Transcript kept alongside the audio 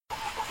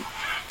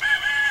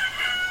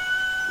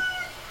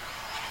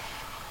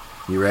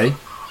You ready?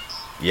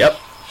 Yep.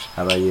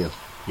 How about you?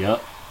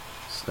 Yep.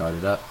 Start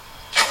it up.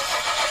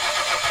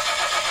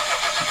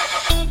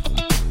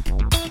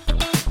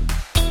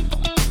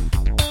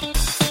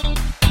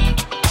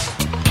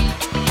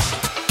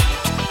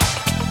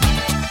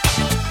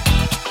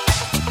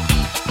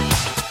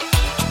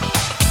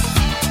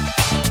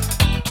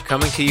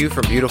 Coming to you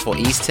from beautiful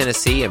East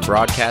Tennessee and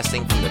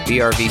broadcasting from the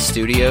BRV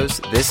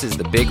studios, this is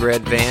the Big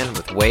Red Van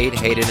with Wade,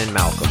 Hayden, and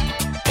Malcolm.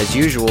 As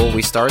usual,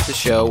 we start the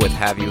show with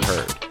Have You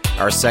Heard?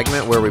 Our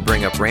segment where we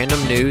bring up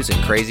random news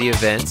and crazy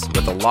events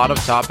with a lot of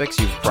topics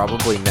you've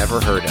probably never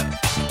heard of.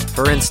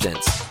 For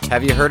instance,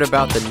 have you heard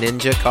about the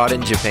ninja caught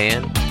in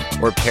Japan?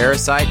 Or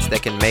parasites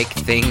that can make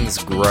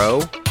things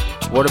grow?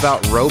 What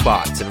about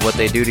robots and what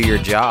they do to your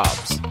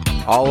jobs?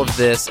 All of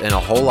this and a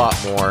whole lot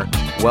more.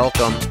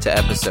 Welcome to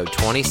episode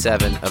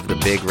 27 of the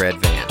Big Red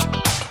Van.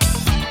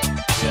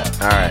 Yeah.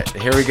 All right,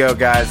 here we go,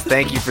 guys.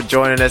 Thank you for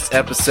joining us.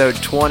 Episode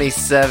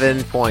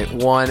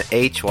 27.1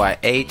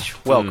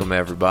 HYH. Welcome,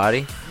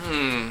 everybody.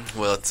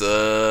 What's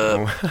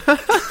up?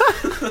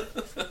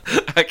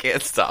 I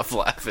can't stop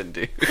laughing,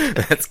 dude.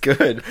 That's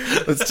good.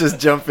 Let's just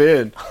jump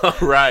in. All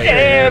right.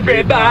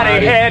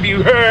 Everybody, have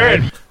you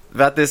heard?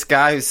 About this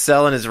guy who's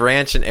selling his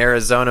ranch in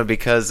Arizona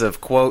because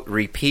of, quote,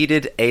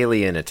 repeated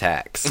alien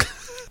attacks.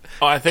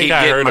 Oh, I think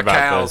I heard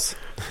about this.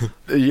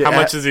 Yeah. How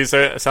much is he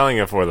selling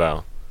it for,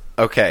 though?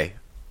 Okay.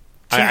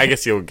 I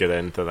guess you'll get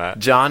into that.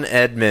 John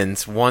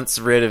Edmonds wants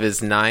rid of his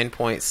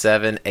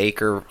 9.7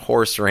 acre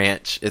horse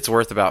ranch. It's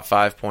worth about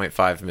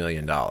 $5.5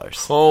 million.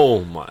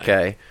 Oh, my.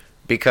 Okay.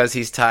 Because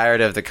he's tired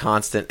of the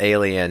constant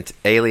alien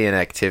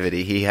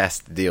activity he has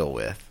to deal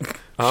with.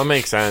 That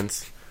makes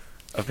sense.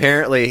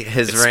 Apparently,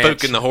 his ranch...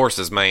 Spoken the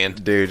horses, man.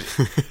 Dude,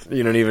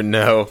 you don't even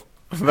know.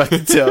 I'm about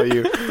to tell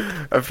you.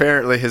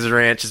 Apparently, his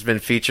ranch has been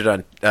featured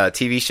on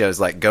TV shows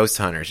like Ghost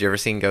Hunters. You ever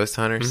seen Ghost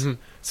Hunters? Mm-hmm.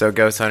 So,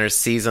 Ghost Hunters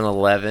Season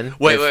 11.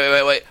 Wait.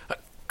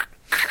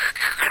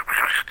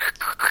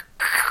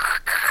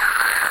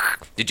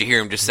 Did you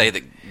hear him just say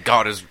that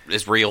God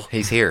is real?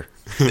 He's here.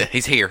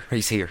 He's here.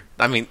 He's here.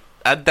 I mean,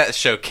 that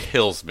show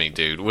kills me,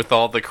 dude. With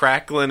all the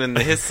crackling and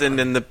the hissing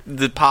and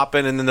the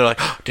popping, and then they're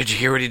like, oh, did you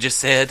hear what he just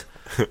said?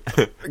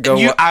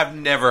 I've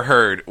never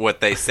heard what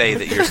they say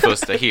that you're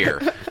supposed to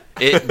hear.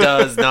 It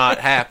does not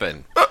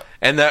happen.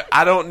 And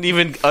I don't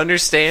even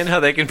understand how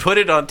they can put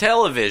it on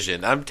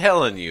television. I'm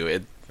telling you.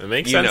 It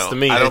makes sense to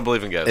me. I don't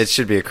believe in ghosts. It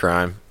should be a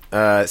crime.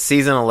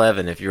 Season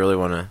 11, if you really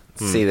want to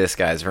see this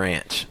guy's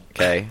ranch.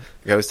 Okay?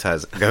 Ghost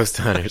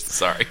Hunters.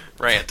 Sorry.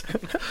 Rant.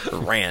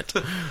 Rant.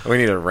 We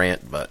need a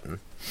rant button.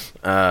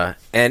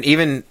 And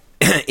even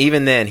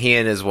then, he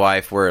and his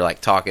wife were like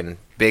talking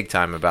big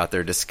time about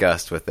their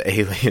disgust with the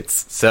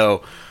aliens.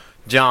 So,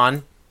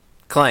 John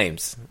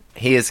claims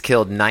he has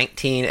killed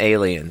 19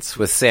 aliens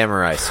with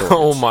samurai swords.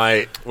 Oh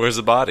my! Where's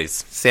the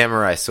bodies?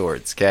 Samurai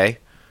swords. Okay.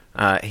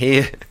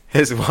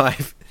 His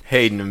wife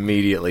Hayden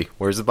immediately.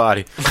 Where's the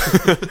body?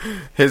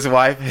 His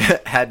wife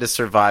had to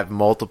survive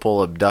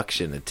multiple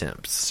abduction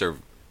attempts.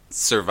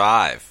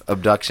 Survive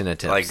Abduction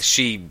attempts. Like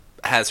she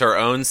has her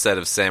own set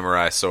of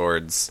samurai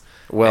swords.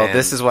 Well,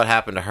 this is what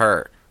happened to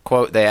her.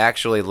 Quote, they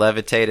actually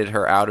levitated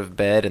her out of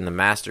bed in the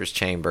master's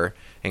chamber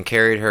and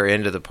carried her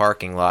into the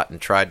parking lot and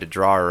tried to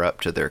draw her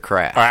up to their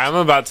craft. All right, I'm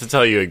about to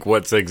tell you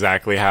what's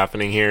exactly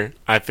happening here.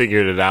 I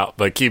figured it out,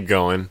 but keep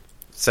going.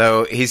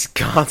 So he has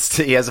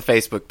a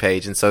Facebook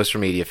page and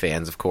social media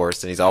fans, of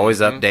course, and he's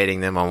always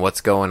updating them on what's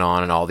going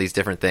on and all these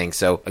different things.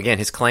 So, again,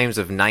 his claims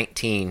of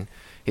 19,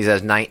 he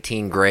has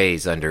 19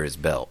 grays under his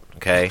belt,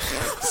 okay?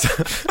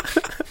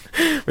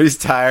 But he's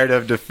tired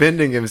of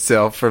defending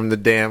himself from the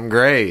damn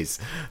grays.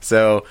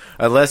 So,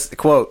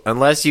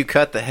 unless you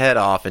cut the head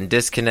off and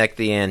disconnect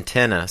the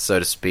antenna, so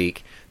to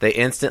speak, they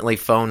instantly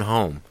phone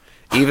home.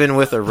 Even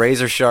with a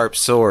razor-sharp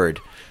sword,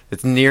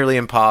 it's nearly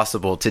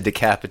impossible to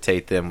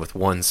decapitate them with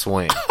one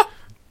swing.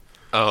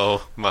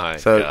 Oh, my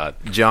God. So,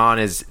 John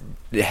is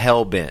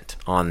hell-bent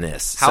on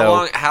this.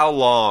 How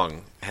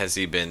long has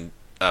he been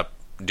up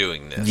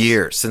doing this?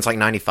 Years, since like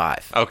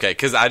 95. Okay,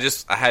 because I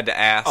had to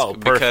ask. Oh,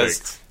 because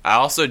perfect. I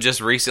also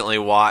just recently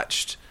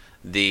watched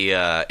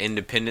the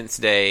Independence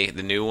Day,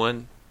 the new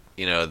one.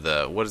 You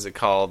know, what is it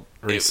called?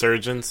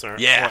 Resurgence?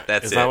 That's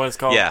it. Is that what it's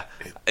called? Yeah.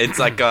 It's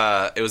like,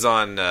 it was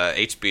on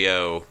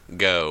HBO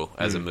Go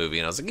as a movie,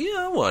 and I was like,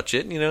 yeah, I'll watch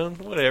it,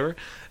 whatever.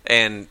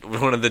 And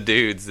one of the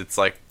dudes, it's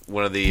like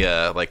one of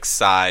the,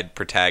 side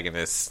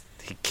protagonists,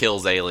 he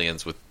kills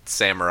aliens with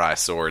samurai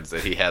swords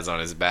that he has on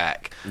his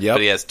back. Yep.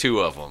 But he has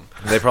two of them.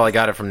 They probably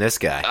got it from this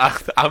guy.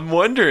 I'm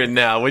wondering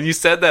now. When you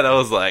said that, I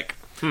was like,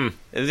 Didn't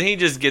he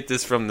just get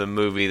this from the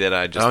movie that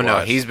I just watched?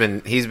 No, he's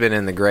been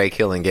in the gray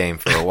killing game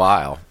for a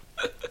while.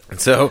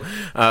 So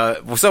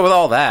with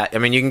all that, I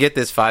mean, you can get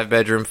this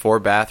 5-bedroom,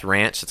 4-bath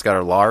ranch. It's got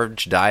a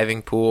large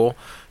diving pool.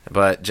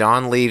 But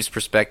John leaves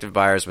prospective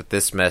buyers with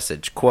this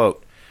message,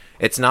 quote,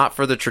 it's not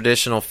for the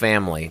traditional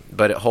family,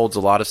 but it holds a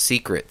lot of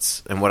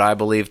secrets and what I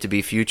believe to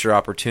be future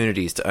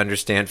opportunities to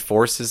understand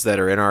forces that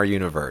are in our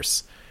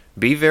universe.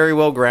 Be very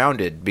well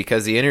grounded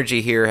because the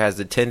energy here has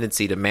the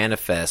tendency to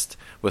manifest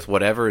with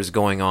whatever is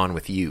going on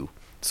with you.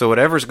 So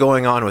whatever's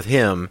going on with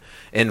him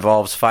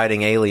involves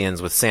fighting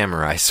aliens with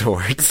samurai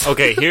swords.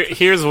 Okay,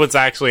 here's what's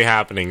actually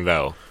happening,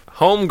 though.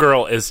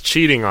 Homegirl is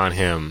cheating on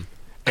him,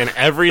 and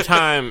every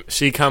time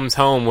she comes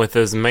home with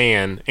this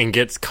man and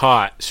gets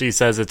caught, she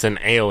says it's an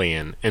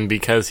alien. And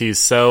because he's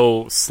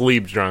so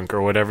sleep drunk,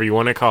 or whatever you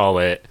want to call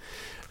it,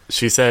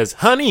 she says,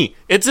 "Honey,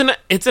 it's an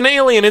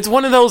alien. It's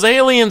one of those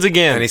aliens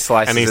again." And he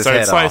slices his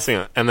head slicing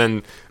off. it. And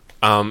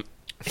then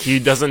he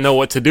doesn't know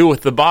what to do with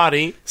the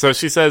body. So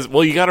she says,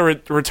 "Well, you got to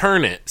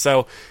return it."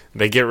 So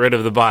they get rid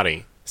of the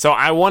body. So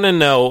I want to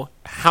know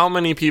how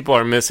many people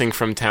are missing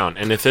from town.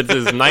 And if it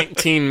is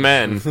 19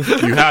 men,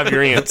 you have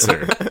your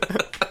answer.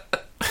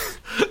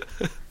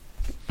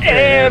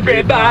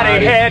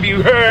 Everybody, have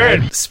you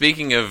heard?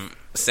 Speaking of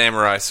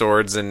samurai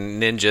swords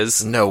and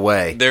ninjas, No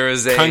way. there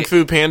is a Kung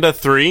Fu Panda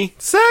 3?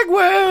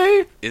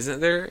 Segway! Isn't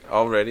there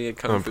already a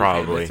Kung Fu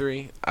probably. Panda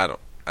 3?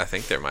 I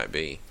think there might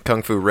be.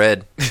 Kung Fu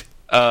Red.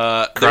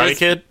 Karate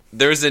Kid?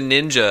 There's a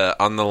ninja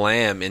on the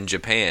lam in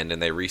Japan,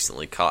 and they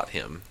recently caught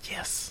him.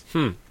 Yes.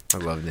 I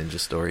love ninja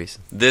stories.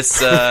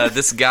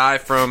 This guy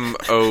from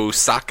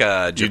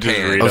Osaka, You just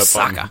Japan. read up on-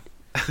 Osaka.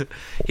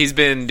 He's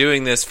been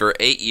doing this for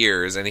 8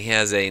 years, and he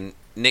has a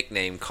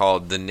nickname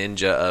called the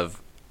Ninja of,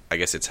 I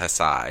guess it's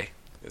Hasai,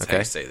 is how Okay.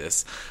 you say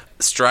this.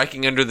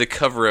 Striking under the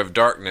cover of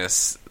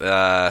darkness,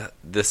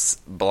 this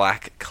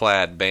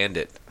black-clad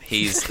bandit,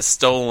 he's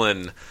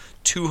stolen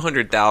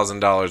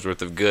 $200,000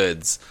 worth of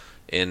goods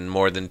in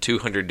more than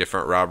 200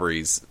 different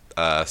robberies,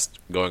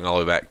 going all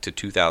the way back to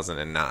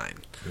 2009.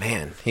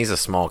 Man, he's a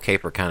small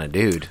caper kind of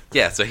dude.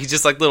 Yeah, so he's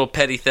just like little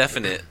petty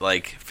thefting it,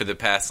 like for the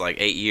past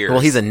 8 years. Well,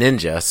 he's a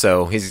ninja,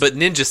 so but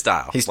ninja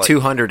style. he's like,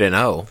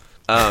 200-0.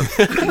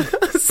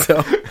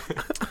 So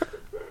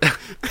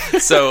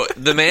So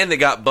the man that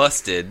got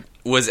busted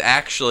was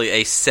actually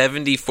a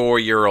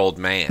 74-year-old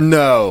man.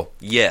 no,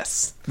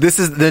 Yes, this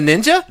is the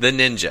ninja. the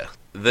ninja.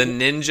 The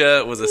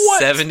ninja was a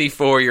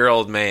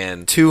 74-year-old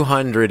man.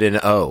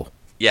 200-0.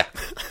 Yeah.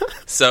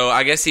 So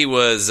I guess he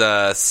was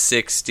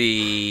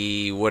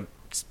 60. What?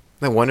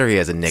 No wonder he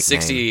has a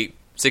nickname.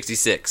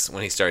 66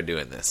 when he started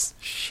doing this.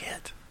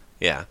 Shit.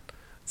 Yeah.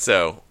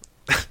 So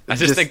I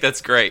just think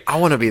that's great. I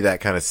want to be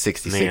that kind of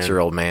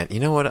 66-year-old man. You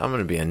know what? I'm going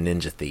to be a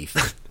ninja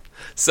thief.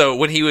 So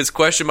when he was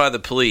questioned by the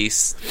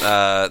police,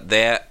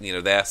 they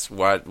asked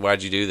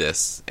why'd you do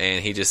this,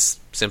 and he just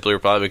simply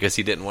replied because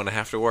he didn't want to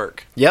have to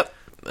work. Yep.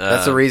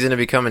 That's the reason to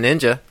become a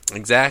ninja.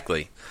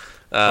 Exactly.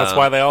 That's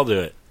why they all do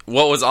it.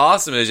 What was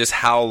awesome is just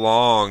how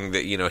long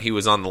that he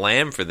was on the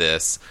lam for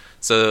this.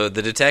 So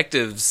the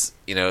detectives,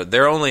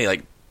 their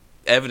only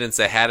evidence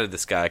they had of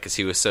this guy because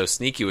he was so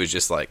sneaky was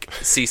just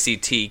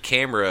CCTV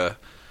camera,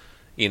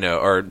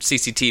 or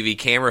CCTV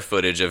camera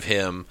footage of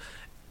him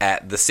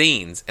at the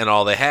scenes, and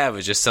all they have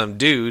is just some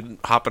dude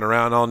hopping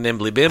around all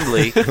nimbly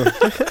bimbly,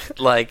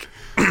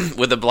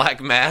 with a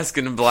black mask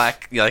and a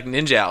black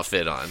ninja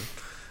outfit on.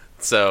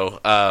 So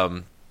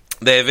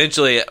they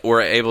eventually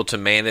were able to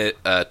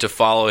to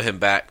follow him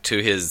back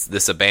to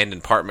this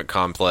abandoned apartment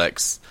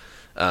complex,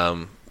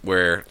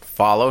 where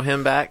Follow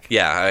him back?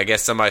 I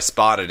guess somebody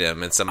spotted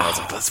him, and somebody was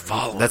like, "Let's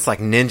follow him." That's like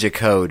ninja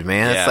code,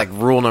 man. Yeah. That's like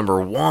rule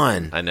number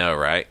 1. I know,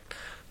 right?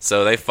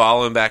 So they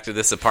follow him back to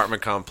this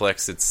apartment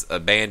complex. It's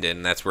abandoned.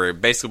 And that's where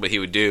basically what he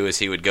would do is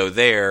he would go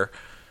there,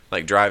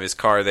 drive his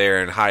car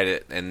there and hide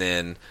it, and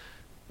then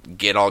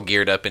get all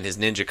geared up in his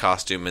ninja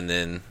costume, and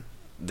then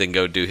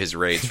go do his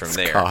raids from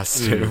there.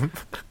 Costume.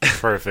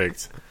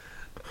 Perfect.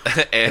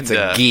 And It's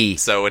a gi.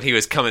 So when he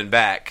was coming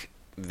back,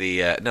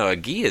 a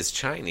gi is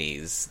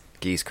Chinese.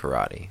 Gi's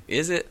karate.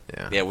 Is it?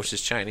 Yeah. Yeah, which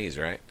is Chinese,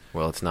 right?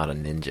 Well, it's not a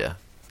ninja.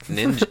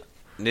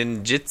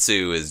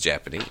 Ninjutsu is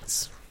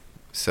Japanese.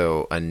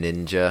 So a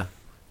ninja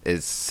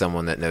is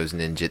someone that knows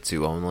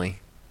ninjutsu only?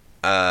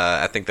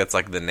 I think that's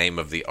the name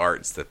of the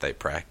arts that they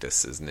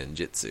practice is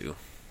ninjutsu.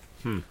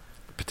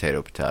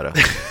 Potato, potato.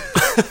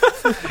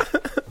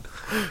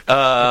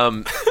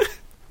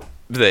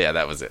 Yeah,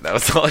 that was it. That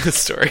was all the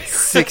story.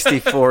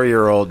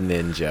 64-year-old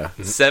ninja.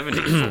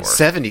 74.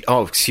 70.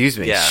 Oh, excuse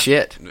me. Yeah.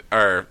 Shit.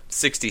 Or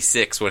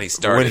 66 when he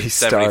started. When he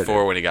 74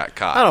 started. when he got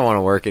caught. I don't want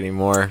to work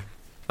anymore.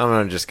 I'm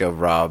going to just go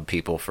rob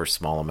people for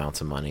small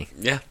amounts of money.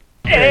 Yeah.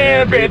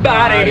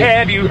 Everybody,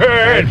 have you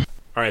heard?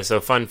 All right,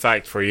 so fun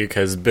fact for you,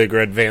 because Big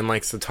Red Van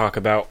likes to talk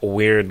about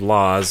weird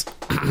laws.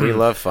 We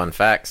love fun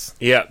facts.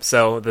 Yep,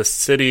 so the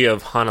city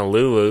of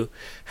Honolulu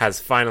has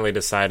finally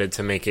decided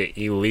to make it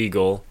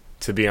illegal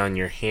to be on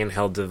your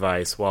handheld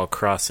device while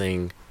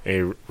crossing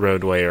a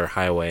roadway or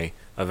highway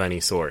of any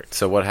sort.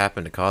 So what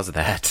happened to cause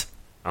that?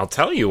 I'll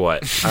tell you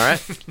what. All right.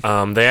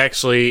 They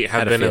actually have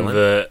Had a been in feeling.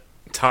 the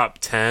top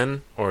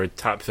 10 or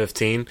top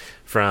 15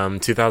 from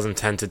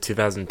 2010 to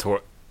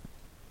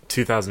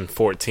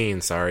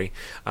 2014,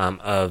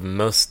 of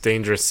most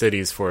dangerous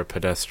cities for a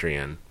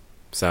pedestrian.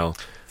 So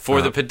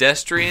For the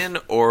pedestrian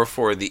or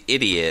for the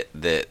idiot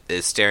that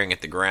is staring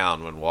at the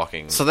ground when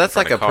walking. So that's in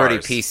like a front of pretty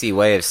cars. PC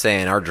way of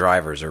saying our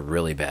drivers are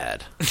really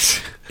bad.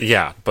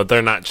 yeah, but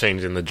they're not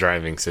changing the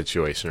driving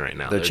situation right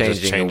now. They're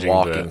just changing the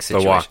walking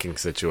situation. The walking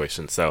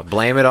situation. So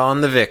Blame it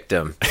on the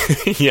victim.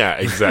 yeah,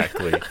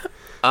 exactly.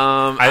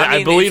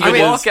 I believe if you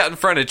it walk is. out in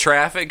front of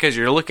traffic because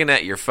you're looking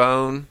at your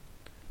phone.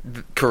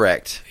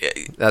 Correct.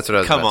 That's what I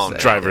was Come about on, to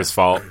say. Driver's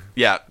fault.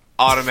 Yeah,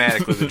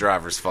 automatically the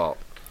driver's fault.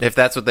 If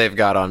that's what they've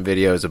got on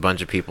video, is a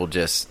bunch of people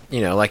just,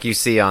 like you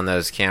see on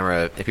those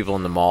people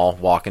in the mall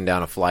walking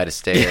down a flight of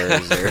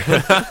stairs or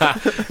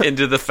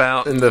Into the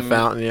fountain. in the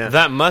fountain, yeah.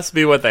 That must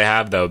be what they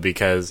have, though,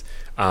 because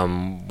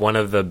one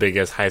of the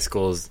biggest high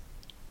schools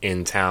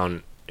in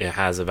town, it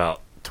has about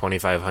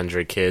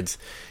 2,500 kids,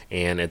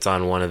 and it's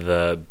on one of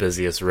the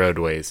busiest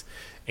roadways.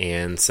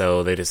 And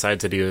so they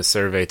decided to do a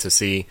survey to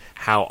see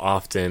how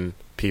often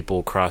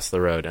people cross the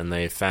road, and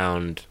they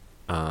found,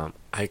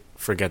 I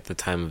forget the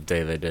time of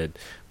day they did,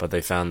 but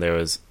they found there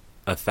was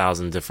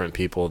 1,000 different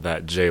people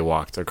that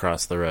jaywalked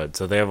across the road.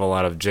 So they have a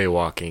lot of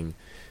jaywalking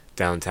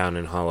downtown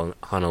in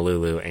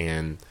Honolulu,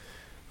 and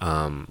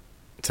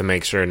to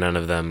make sure none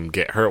of them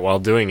get hurt while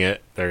doing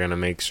it, they're going to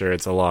make sure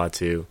it's a law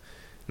to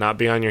not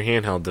be on your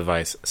handheld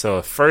device. So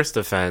a first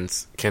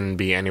offense can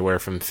be anywhere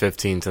from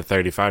 $15 to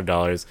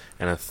 $35,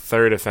 and a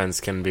third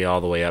offense can be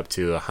all the way up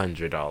to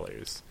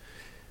 $100.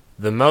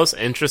 The most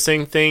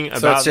interesting thing about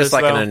So it's just this,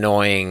 like though, an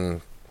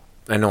annoying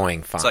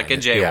fine. It's like a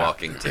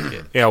jaywalking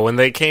ticket. yeah, when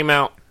they came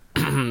out,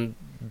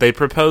 they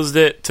proposed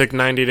it, took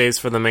 90 days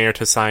for the mayor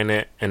to sign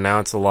it, and now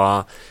it's a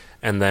law.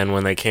 And then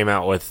when they came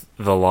out with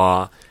the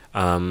law,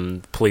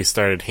 police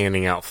started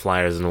handing out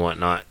flyers and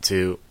whatnot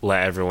to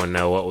let everyone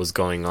know what was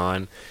going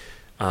on.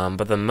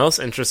 But the most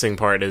interesting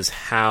part is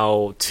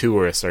how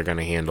tourists are going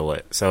to handle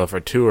it. So if a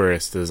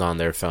tourist is on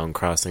their phone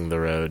crossing the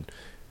road,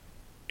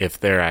 if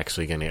they're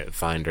actually going to get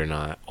fined or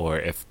not, or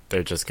if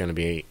they're just going to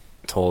be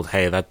told,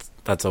 "Hey,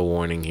 that's a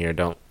warning here.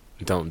 Don't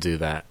do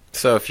that."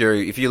 So if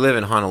you live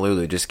in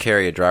Honolulu, just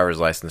carry a driver's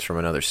license from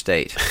another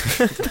state.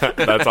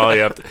 That's all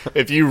you have to.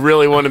 If you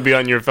really want to be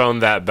on your phone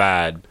that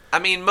bad. I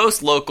mean,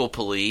 most local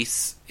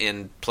police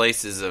in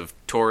places of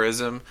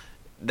tourism,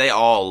 they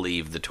all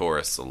leave the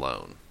tourists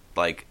alone.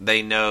 Like,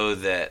 they know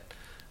that,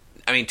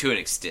 I mean, to an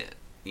extent,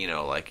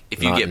 like,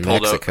 if you Not get in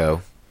pulled Mexico.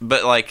 over.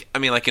 But, like, I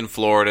mean, like in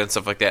Florida and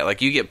stuff like that,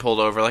 like, you get pulled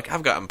over. Like,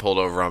 I've gotten pulled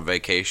over on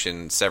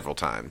vacation several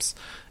times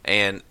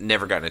and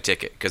never gotten a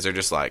ticket because they're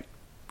just like,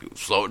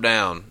 slow it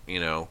down,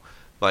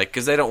 Like,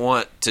 because they don't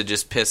want to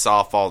just piss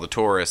off all the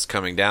tourists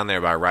coming down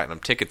there by writing them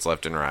tickets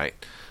left and right.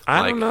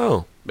 I don't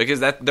know. Because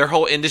their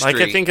whole industry,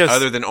 Like, I think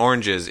other than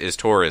oranges, is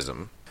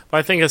tourism. But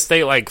I think a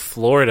state like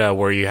Florida,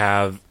 where you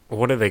have,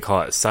 what do they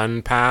call it,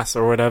 Sun Pass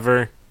or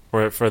whatever,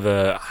 where for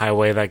the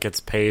highway that gets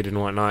paid and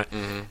whatnot.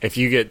 Mm-hmm. If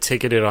you get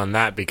ticketed on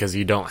that because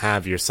you don't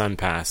have your Sun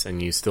Pass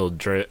and you still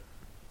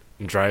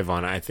drive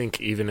on it, I think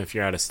even if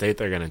you're out of state,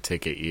 they're going to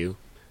ticket you.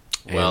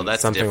 Well, And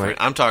that's something different.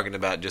 like I'm talking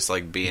about just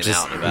like being just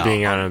out and about.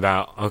 being out and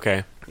about.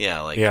 Okay,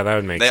 Yeah, like yeah, that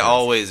would make they sense.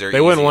 always are.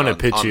 They wouldn't easy want to on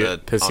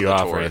piss on you the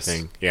off or tourists.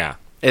 anything. Yeah.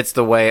 It's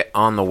the way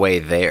on the way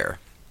there.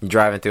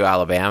 Driving through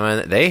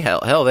Alabama, they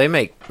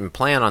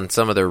plan on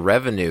some of their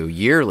revenue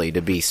yearly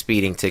to be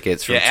speeding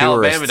tickets from Yeah,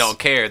 tourists. Alabama don't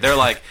care. They're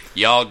like,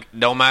 y'all,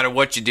 don't matter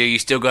what you do, you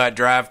still got to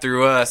drive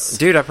through us.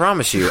 Dude, I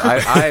promise you,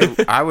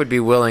 I would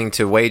be willing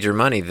to wager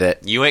money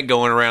that You ain't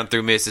going around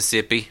through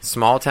Mississippi.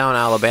 small town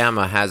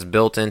Alabama has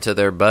built into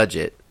their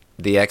budget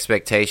the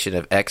expectation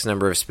of X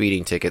number of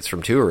speeding tickets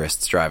from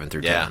tourists driving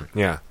through Yeah. town.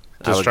 Yeah.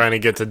 I Just would- trying to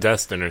get to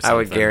Destin or something. I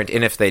would guarantee,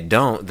 and if they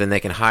don't, then they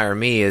can hire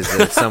me as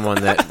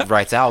someone that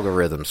writes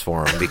algorithms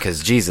for them,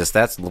 because Jesus,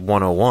 that's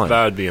 101.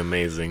 That would be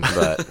amazing.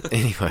 But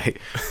anyway,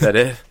 that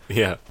it.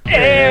 Yeah.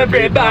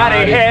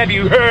 Everybody, have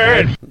you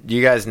heard?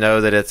 You guys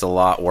know that it's a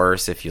lot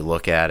worse if you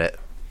look at it.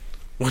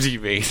 What do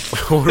you mean?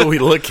 What are we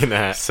looking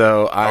at?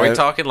 So Are we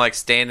talking like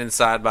standing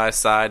side by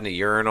side in a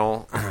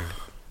urinal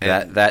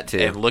that too?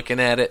 and looking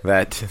at it?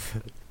 That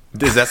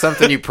is that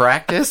something you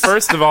practice?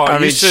 First of all, I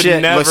you mean, should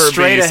shit, never look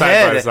straight be ahead,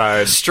 side by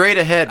side. straight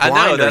ahead. I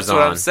Blinders know, that's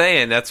what on. I'm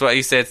saying. That's why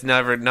you say it's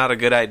not a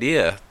good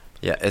idea.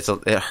 Yeah,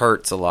 it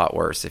hurts a lot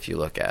worse if you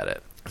look at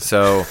it.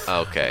 So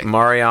Okay.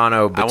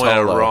 Mariano I went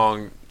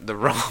Bottolo. the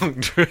wrong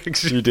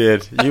direction. You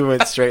did. You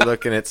went straight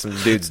looking at some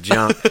dude's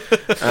junk.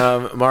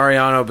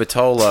 Mariano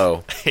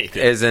Bottolo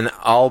is an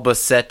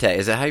Albacete.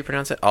 Is that how you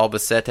pronounce it?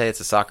 Albacete. It's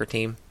a soccer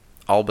team.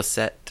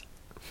 Albacete.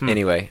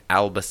 Anyway,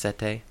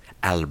 Albacete.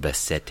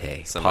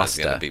 Albacete. Somebody's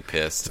Pasta. going to be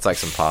pissed. It's like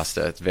some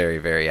pasta. It's very,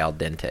 very al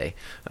dente.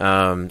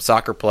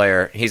 Soccer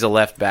player. He's a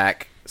left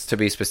back, to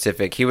be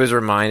specific. He was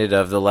reminded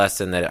of the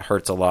lesson that it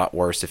hurts a lot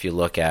worse if you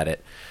look at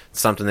it.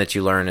 Something that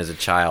you learn as a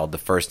child the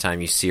first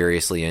time you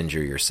seriously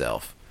injure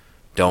yourself.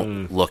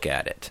 Don't look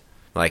at it.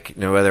 Like,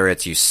 whether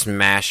it's you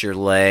smash your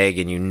leg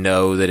and you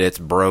know that it's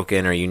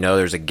broken or you know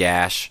there's a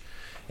gash,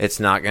 it's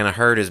not going to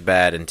hurt as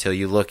bad until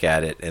you look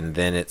at it, and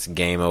then it's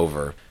game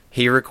over.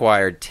 He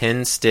required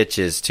 10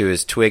 stitches to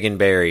his twig and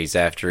berries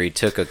after he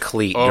took a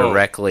cleat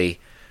directly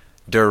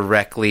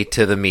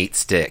to the meat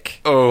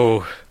stick.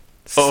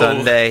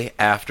 Sunday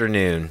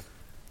afternoon.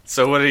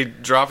 So what, did he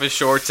drop his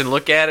shorts and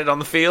look at it on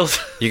the field?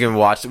 You can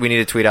watch. We need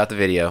to tweet out the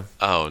video.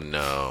 Oh,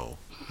 no.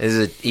 This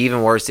is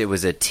even worse. It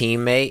was a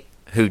teammate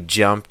who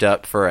jumped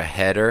up for a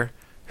header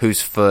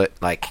whose foot,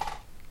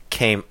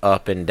 came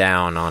up and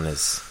down on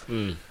his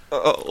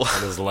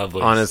On his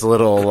lovely. on his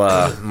little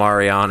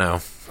Mariano.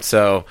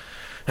 So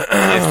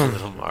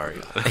Little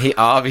Mario. he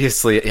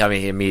obviously,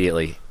 he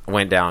immediately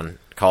went down,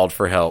 called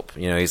for help.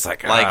 He's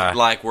like,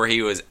 Like where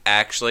he was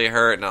actually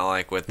hurt, not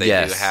like what they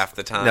do half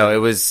the time. No, it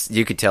was,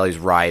 you could tell he's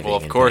writhing. Well,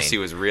 of in course pain. he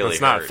was really It's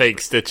hurt. not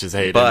fake stitches,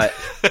 Hayden. But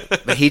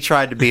he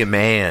tried to be a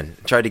man,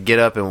 tried to get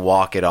up and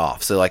walk it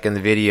off. So like in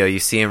the video, you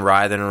see him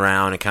writhing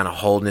around and kind of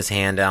holding his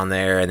hand down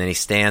there, and then he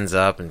stands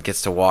up and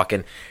gets to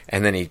walking,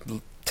 and then he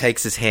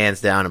takes his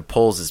hands down and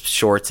pulls his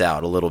shorts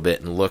out a little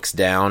bit and looks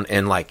down,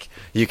 and like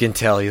you can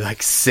tell he's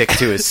like sick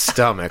to his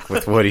stomach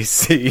with what he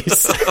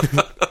sees.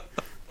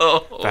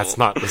 That's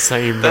not the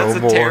same That's no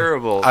a more.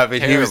 terrible, I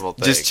mean, he was terrible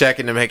thing. just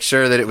checking to make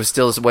sure that it was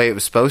still the way it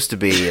was supposed to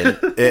be, and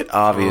it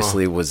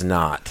obviously was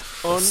not.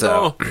 Oh,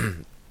 So, no.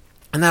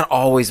 and that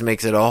always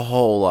makes it a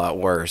whole lot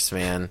worse,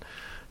 man.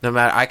 No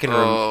matter,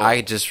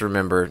 I just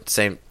remember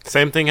Same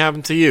thing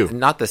happened to you.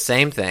 not the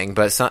same thing,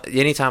 but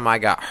anytime I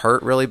got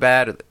hurt really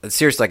bad,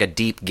 seriously, like a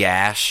deep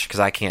gash,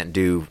 because I can't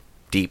do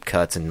deep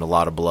cuts and a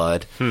lot of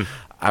blood.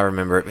 I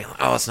remember it being like,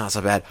 oh, it's not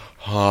so bad.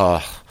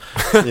 Oh,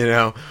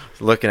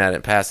 looking at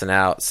it, passing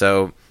out.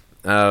 So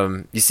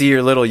you see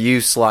your little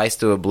you sliced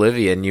to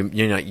oblivion.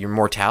 Your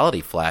mortality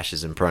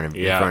flashes in front of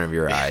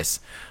your eyes.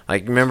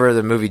 Like, remember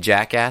the movie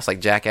Jackass, like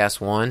Jackass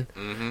 1?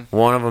 Mm-hmm.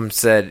 One of them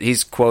said,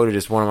 he's quoted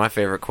as one of my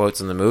favorite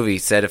quotes in the movie,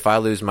 said, if I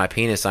lose my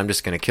penis, I'm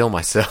just going to kill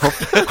myself.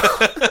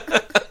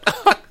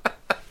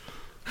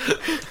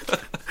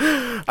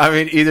 I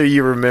mean, either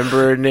you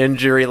remember an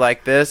injury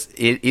like this,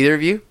 either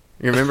of you?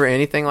 You remember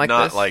anything like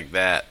Not this? like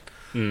that.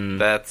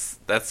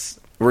 That's.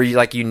 Where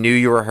you knew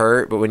you were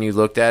hurt, but when you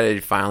looked at it,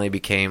 it finally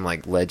became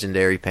like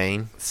legendary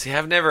pain? See,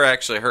 I've never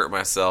actually hurt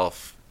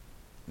myself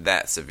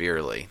that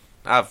severely.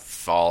 I've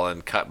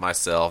fallen, cut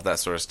myself, that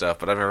sort of stuff,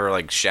 but I've never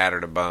like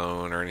shattered a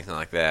bone or anything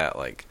like that.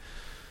 Like,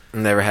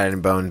 Never had any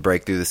bone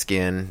break through the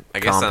skin, I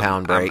guess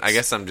compound breaks. I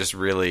guess I'm just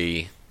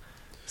really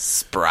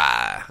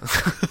spry.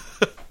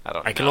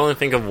 I can only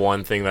think of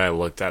one thing that I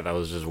looked at that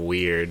was just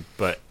weird,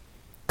 but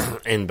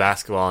in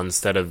basketball,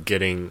 instead of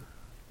getting,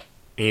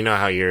 you know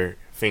how your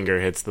finger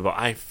hits the ball.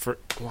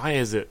 Why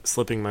is it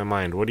slipping my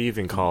mind? What do you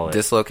even call it?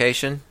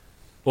 Dislocation?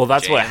 Well,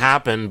 that's what Jammed.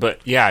 happened, but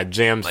yeah,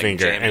 jammed Like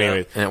finger. jammed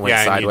Anyway, up. And it went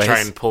and sideways? you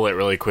try and pull it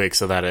really quick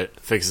so that it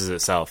fixes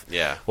itself.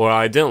 Yeah. Well,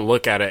 I didn't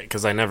look at it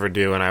because I never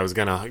do, and I was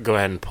gonna go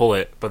ahead and pull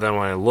it, but then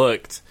when I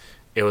looked,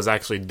 it was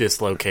actually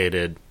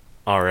dislocated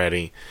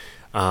already.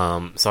 So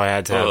I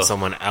had to have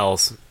someone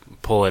else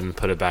pull it and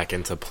put it back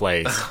into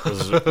place,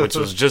 which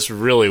was just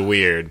really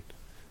weird,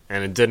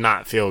 and it did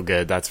not feel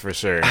good. That's for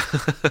sure.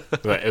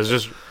 But it was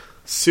just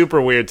super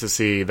weird to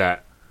see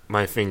that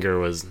my finger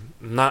was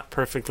not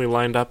perfectly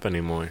lined up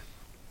anymore.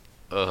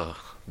 Ugh.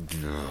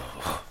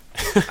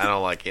 I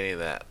don't like any of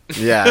that.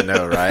 Yeah, I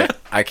know, right?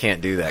 I can't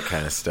do that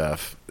kind of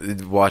stuff.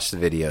 Watch the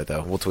video,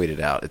 though. We'll tweet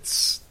it out.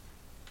 It's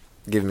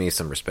giving me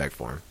some respect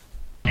for him.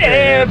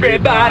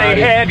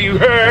 Everybody, have you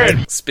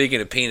heard?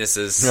 Speaking of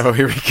penises, Oh,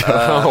 here we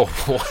go.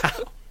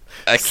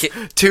 Wow.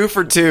 2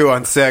 for 2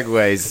 on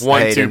segues. 1-2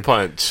 Hayden.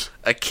 punch.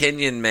 a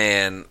Kenyan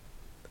man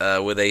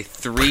with a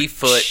 3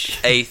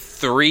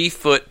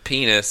 foot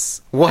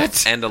penis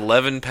What? and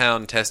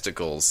 11-pound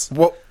testicles.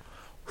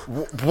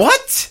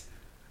 What?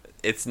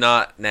 It's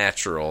not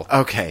natural.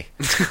 Okay.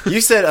 You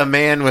said a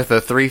man with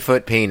a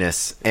 3-foot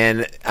penis,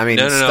 and I mean,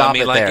 No. stop I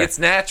mean, it like, there. it's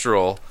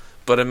natural,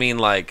 but I mean,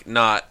 like,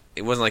 not.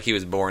 It wasn't like he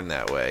was born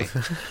that way.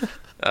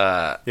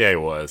 Yeah, he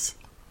was.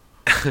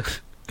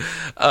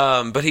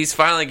 But he's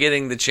finally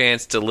getting the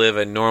chance to live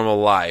a normal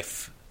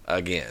life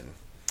again.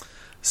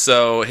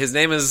 So his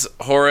name is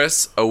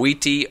Horace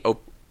Owiti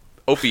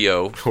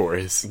Opio.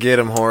 Horace. Get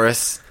him,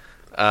 Horace.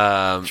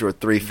 Your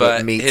 3-foot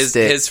But meat his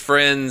stick.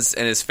 friends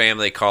and his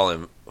family call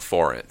him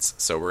Florence,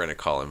 so we're gonna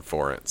call him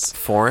Florence.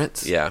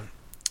 Florence? Yeah,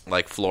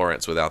 like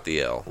Florence without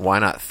the L. Why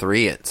not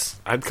 3-ence?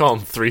 I'd call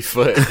him 3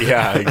 foot.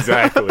 Yeah,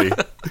 exactly.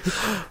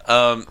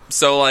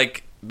 So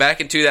like back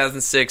in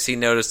 2006, he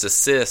noticed a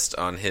cyst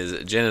on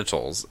his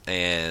genitals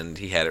and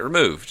he had it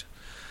removed.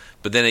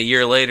 But then a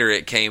year later,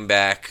 it came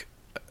back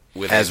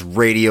with As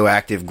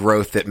radioactive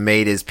growth that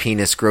made his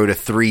penis grow to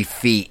 3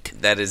 feet.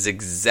 that is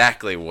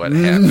exactly what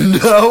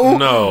happened. No.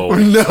 No.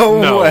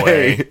 No way.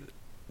 way.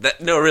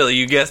 No, really,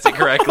 you guessed it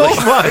correctly. Oh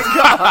my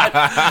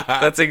God.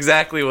 That's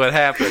exactly what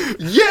happened.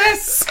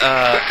 Yes.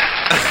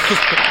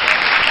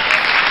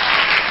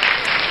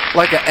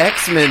 Like an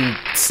X-Men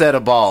set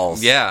of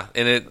balls. Yeah,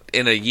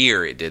 in a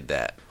year it did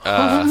that.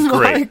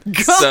 Great. My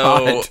God.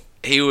 So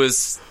he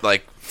was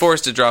like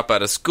forced to drop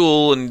out of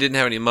school and didn't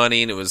have any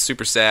money, and it was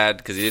super sad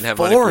because he didn't have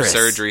money for Forrest.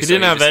 surgery. He so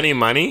didn't have just- any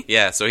money?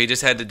 Yeah, so he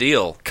just had to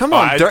deal. Come Oh,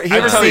 on, I'd Dirk. You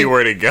ever tell you seen?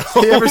 where to go.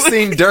 You ever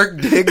seen Dirk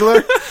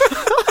Diggler?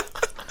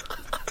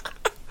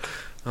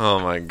 Oh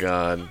my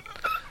god.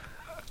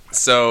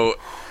 So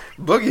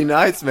Boogie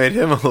Nights made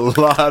him a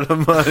lot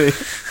of money.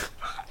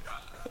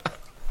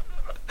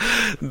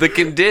 the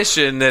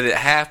condition that it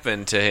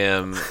happened to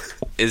him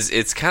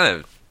it's kind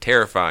of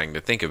terrifying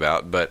to think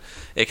about, but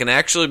it can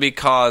actually be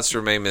caused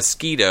from a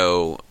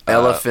mosquito.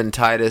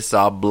 Elephantitis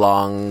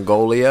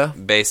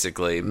oblongolia.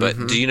 Basically.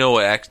 But do you know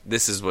what...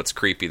 this is what's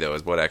creepy, though,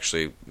 is what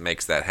actually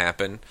makes that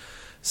happen.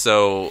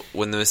 So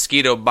when the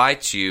mosquito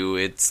bites you,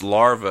 it's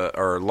larva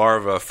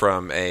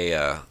from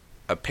a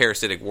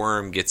parasitic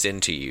worm gets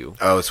into you.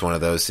 Oh, it's one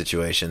of those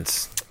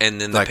situations. And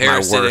then the like my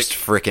worst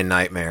freaking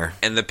nightmare.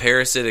 And the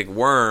parasitic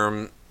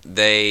worm,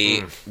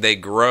 they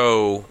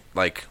grow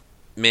like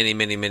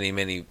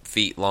many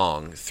feet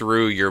long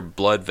through your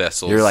blood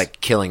vessels. You're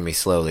like killing me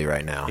slowly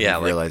right now. Yeah,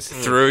 like, realize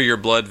through your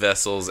blood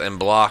vessels and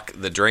block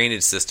the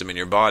drainage system in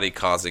your body,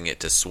 causing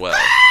it to swell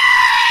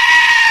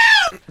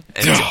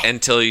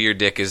until your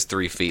dick is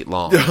 3 feet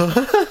long.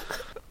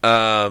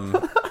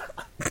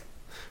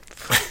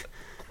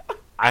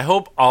 I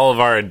hope all of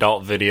our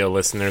adult video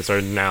listeners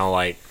are now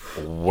like,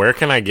 where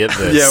can I get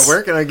this? Yeah,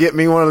 where can I get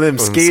me one of them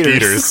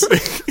skeeters?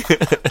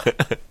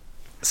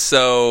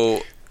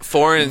 So,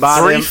 foreign...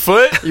 3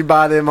 foot? You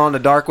buy them on the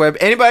dark web.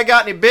 Anybody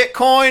got any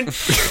Bitcoin?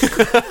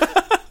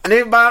 I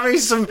need to buy me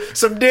some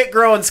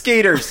dick-growing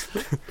skeeters.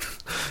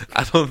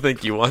 I don't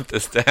think you want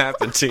this to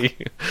happen to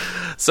you.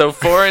 So,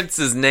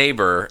 Forence's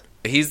neighbor...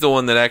 He's the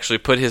one that actually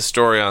put his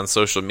story on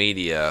social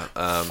media.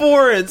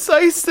 Forens,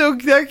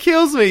 that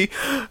kills me.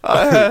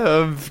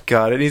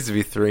 God, it needs to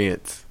be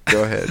 3-inch.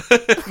 Go ahead.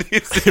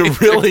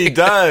 It really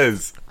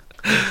does.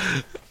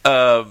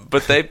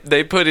 But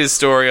they put his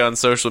story on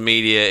social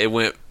media. It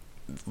went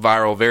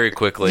viral very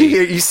quickly.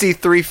 You see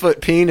 3-foot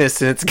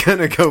penis and it's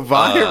gonna go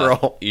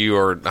viral. You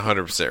are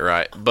 100%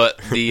 right. But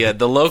the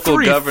local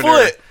 3 governor.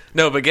 foot.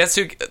 No, but guess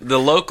who? The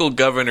local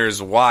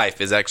governor's wife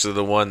is actually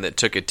the one that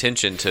took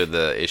attention to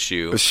the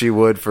issue. She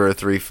would for a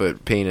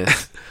 3-foot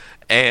penis.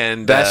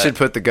 And that should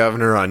put the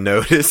governor on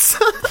notice.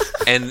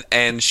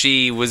 and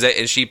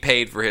she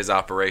paid for his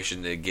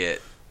operation to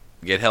get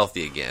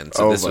healthy again.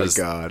 So this was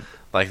God.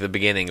 Like the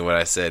beginning of what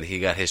I said. He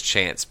got his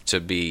chance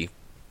to be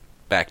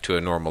back to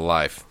a normal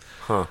life.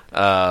 Huh.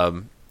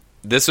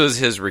 This was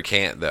his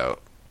recant, though.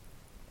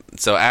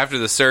 So after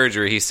the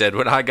surgery, he said,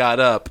 "When I got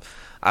up,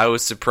 I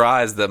was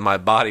surprised that my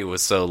body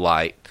was so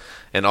light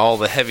and all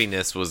the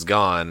heaviness was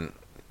gone,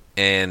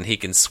 and he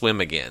can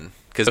swim again.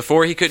 Because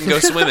before he couldn't go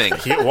swimming.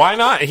 Why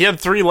not? He had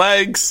 3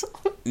 legs.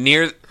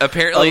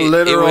 Apparently, a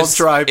literal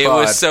tripod. It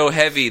was so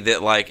heavy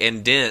that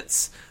and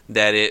dense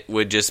that it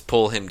would just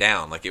pull him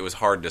down. Like it was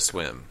hard to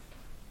swim.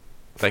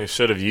 They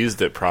should have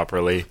used it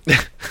properly.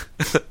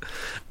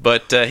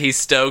 But he's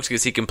stoked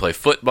because he can play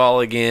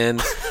football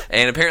again,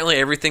 and apparently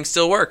everything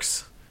still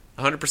works.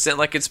 100%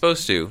 like it's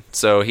supposed to,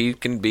 so he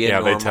can be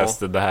they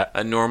tested that.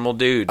 A normal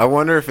dude. I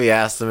wonder if he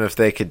asked them if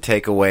they could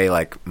take away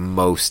like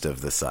most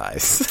of the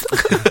size.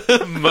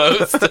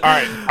 Most. All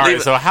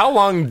right. So how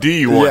long do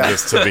you want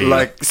this to be?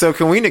 Like, so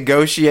can we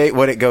negotiate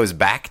what it goes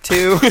back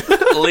to?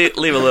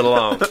 leave a little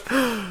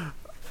alone.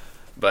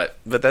 But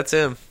that's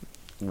him.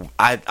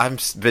 I've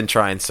been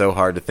trying so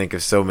hard to think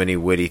of so many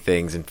witty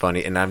things and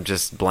funny, and I'm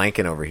just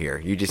blanking over here.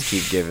 You just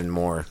keep giving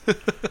more.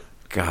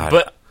 God.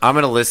 But I'm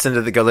going to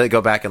listen to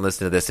go back and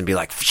listen to this and be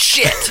like,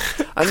 shit,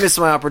 I missed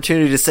my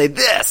opportunity to say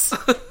this.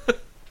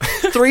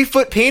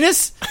 3-foot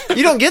penis?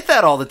 You don't get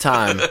that all the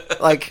time.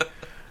 Like,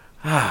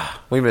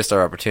 we missed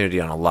our opportunity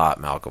on a lot,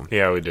 Malcolm.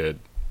 Yeah, we did.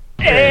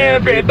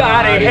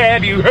 Everybody,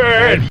 have you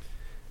heard?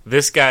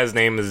 This guy's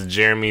name is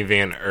Jeremy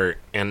Van Ert,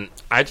 and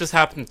I just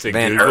happened to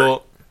Van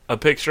Google a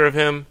picture of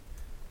him.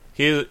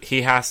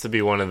 He has to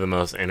be one of the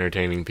most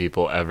entertaining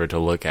people ever to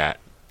look at.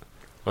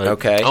 Like,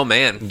 Okay. Oh,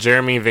 man.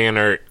 Jeremy Van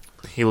Ert.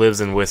 He lives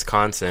in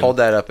Wisconsin. Hold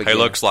that up again. He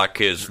looks like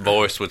his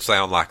voice would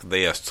sound like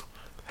this.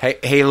 Hey,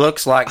 he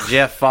looks like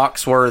Jeff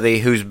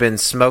Foxworthy, who's been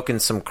smoking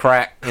some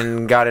crack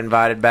and got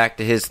invited back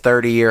to his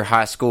 30-year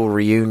high school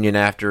reunion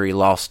after he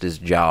lost his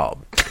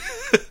job.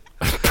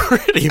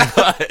 Pretty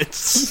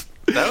much.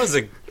 That was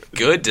a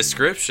good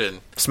description.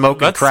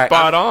 Smoking That's crack.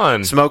 spot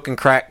on. Smoking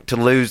crack to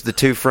lose the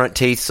 2 front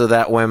teeth so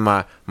that when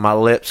my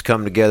lips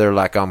come together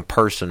like I'm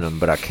pursing them,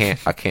 but I can't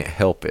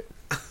help it.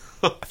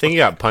 I think he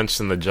got punched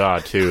in the jaw,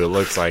 too. It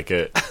looks like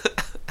it.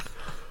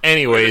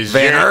 Anyways,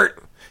 Van Ert.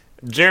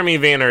 Jeremy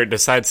Van Ert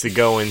decides to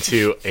go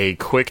into a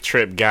Quick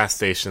Trip gas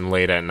station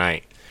late at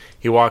night.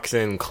 He walks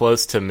in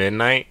close to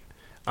midnight,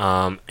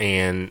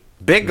 and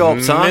Big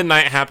gulps, huh?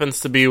 midnight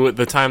happens to be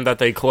the time that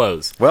they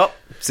close. Well,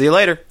 see you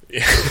later.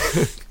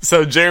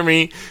 So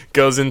Jeremy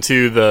goes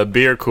into the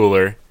beer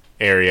cooler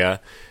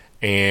area,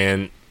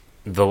 and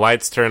the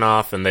lights turn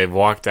off, and they've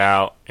walked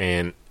out,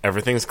 and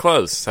everything's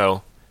closed.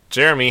 So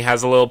Jeremy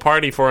has a little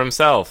party for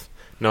himself,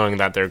 knowing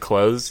that they're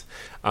closed.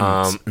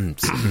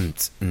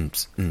 The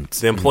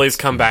employees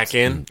come back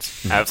in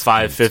at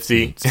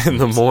 5:50 in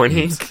the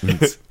morning.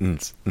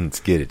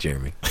 Get it,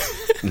 Jeremy.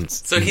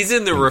 So he's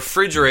in the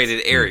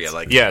refrigerated area,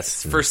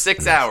 Yes, for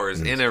 6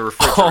 hours in a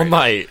refrigerator. all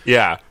night.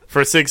 Yeah,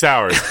 for 6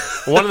 hours.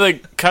 One of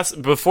the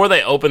before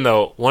they opened,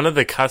 though, one of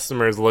the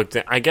customers looked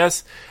at. I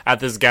guess at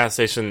this gas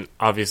station,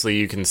 obviously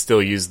you can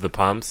still use the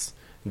pumps.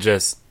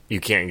 Just you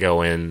can't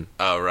go in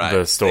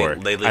the store.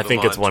 They leave I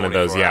think them it's on one of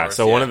those. 24 Yeah. hours,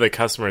 So one of the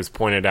customers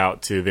pointed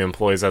out to the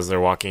employees as they're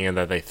walking in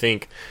that they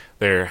think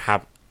they're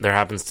there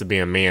happens to be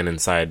a man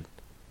inside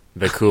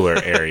the cooler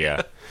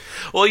area.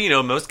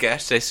 Well, most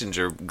gas stations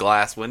are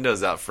glass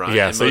windows out front.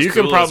 Yeah, and so most you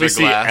can coolers probably are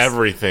see glass.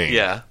 everything.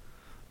 Yeah.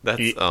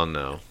 Oh,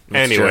 no. What's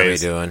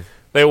Anyways, Jeremy doing?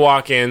 they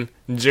walk in.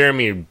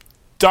 Jeremy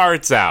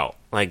darts out.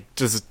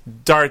 Just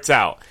darts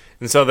out.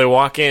 And so they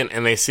walk in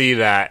and they see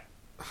that,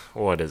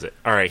 what is it?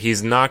 All right,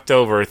 he's knocked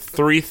over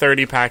 3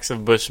 30-packs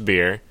of Busch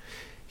beer.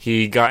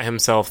 He got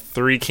himself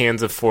 3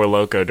 cans of Four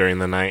Loko during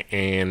the night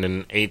and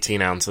an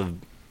 18-ounce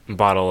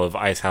bottle of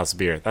Ice House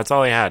beer. That's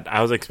all he had.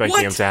 I was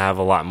expecting him to have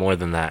a lot more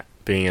than that,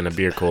 being in a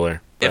beer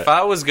cooler. If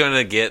I was going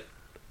to get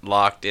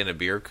locked in a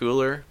beer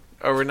cooler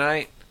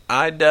overnight,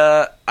 I'd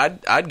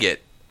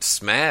get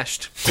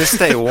smashed. To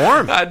stay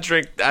warm. I'd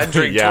drink Yeah.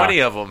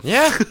 20 of them.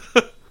 Yeah.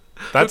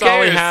 That's Who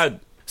all he cares? had.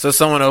 So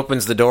someone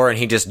opens the door and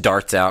he just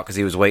darts out because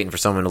he was waiting for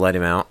someone to let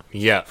him out.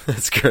 Yeah.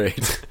 That's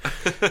great.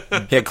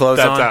 He had clothes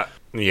on?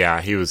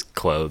 Yeah, he was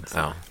clothed.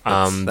 Oh,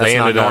 that's they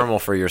not ended up- normal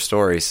for your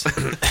stories.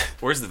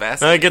 Where's the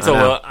vest? It gets I a know.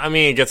 little. I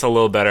mean, it gets a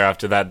little better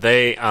after that.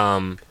 They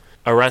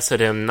arrested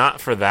him not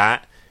for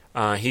that.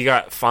 He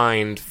got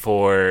fined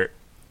for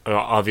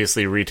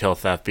obviously retail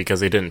theft because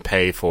he didn't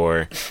pay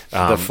for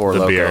The Four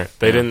Loko. beer.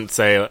 They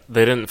Yeah.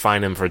 didn't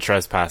fine him for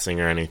trespassing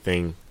or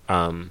anything.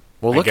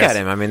 Well, look at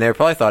him. I mean, they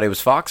probably thought he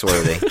was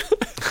Foxworthy.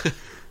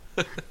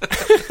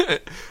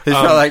 He's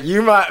probably like,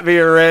 you might be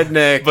a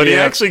redneck. But he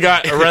yeah. actually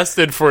got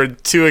arrested for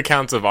 2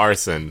 accounts of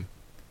arson.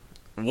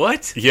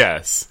 What?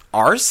 Yes.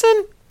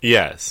 Arson?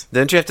 Yes.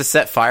 Didn't you have to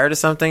set fire to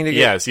something to get...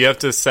 Yes, you have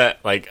to set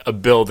a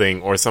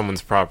building or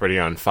someone's property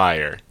on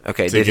fire.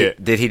 Okay, to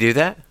did he do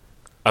that?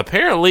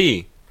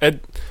 Apparently,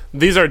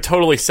 these are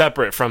totally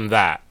separate from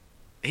that.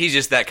 He's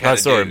just that kind of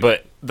Story, dude.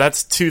 but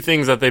that's 2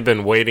 things that they've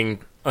been waiting.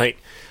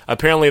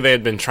 Apparently, they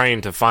had been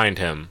trying to find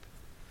him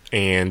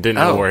and didn't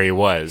know where he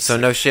was. So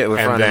no shit, we're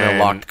And finding a then-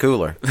 locked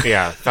cooler.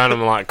 Yeah, found him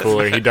a lot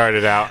cooler. He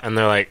darted out, and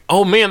they're like,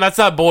 "Oh man, that's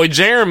that boy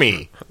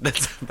Jeremy.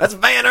 That's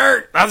Van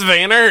Ert. That's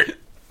Van Ert."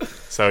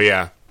 So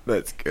yeah,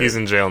 That's good. he's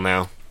in jail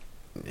now.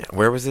 Yeah,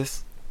 where was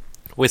this?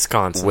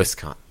 Wisconsin.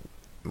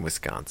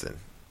 Wisconsin.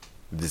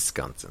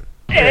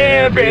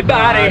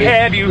 Everybody,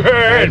 have you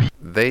heard?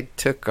 They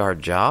took our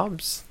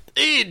jobs?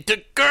 He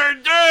took our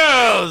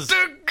jobs.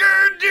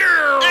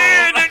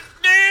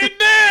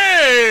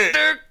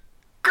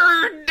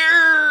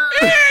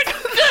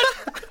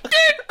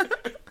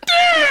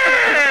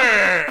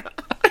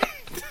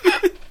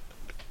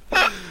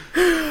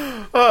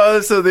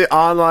 So the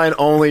online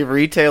only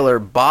retailer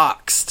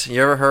Boxed.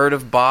 You ever heard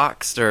of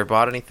Boxed or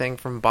bought anything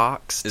from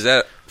Boxed? Is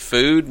that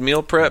food,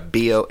 meal prep?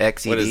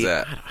 BOXED. What is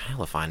that?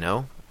 Hell if I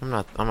know. I'm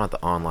not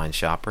the online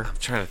shopper. I'm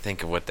trying to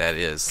think of what that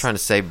is. Trying to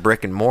say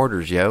brick and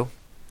mortars, yo.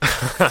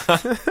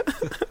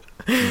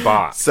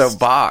 Box. So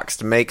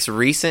Boxed makes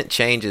recent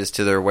changes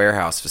to their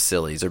warehouse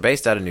facilities. They're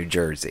based out of New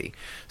Jersey.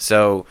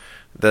 So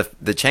the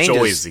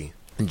changes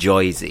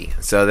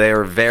Joyzy. So they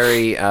are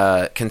very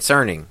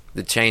concerning,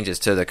 the changes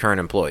to the current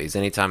employees.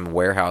 Anytime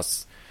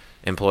warehouse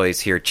employees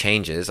hear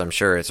changes, I'm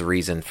sure it's a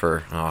reason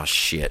for, oh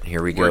shit,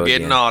 here we go We're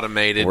getting again.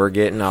 automated. We're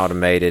getting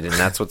automated, and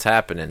that's what's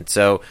happening.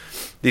 So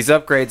these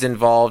upgrades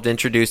involved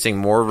introducing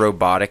more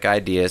robotic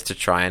ideas to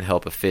try and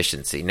help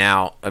efficiency.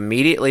 Now,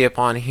 immediately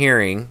upon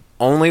hearing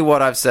only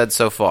what I've said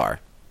so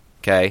far,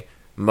 okay,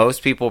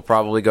 most people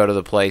probably go to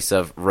the place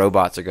of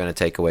robots are going to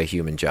take away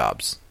human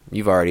jobs.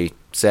 You've already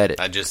said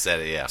it. I just said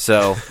it, yeah.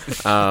 So,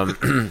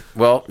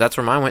 well, that's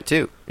where mine went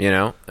too.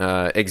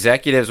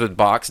 Executives with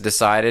Box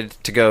decided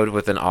to go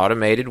with an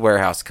automated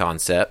warehouse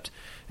concept,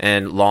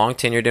 and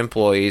long-tenured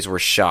employees were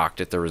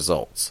shocked at the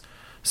results.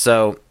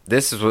 So,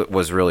 this is what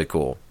was really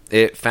cool.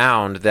 It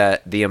found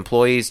that the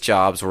employees'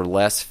 jobs were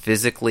less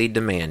physically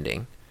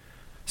demanding.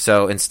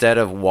 So, instead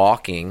of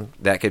walking,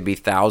 that could be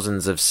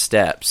thousands of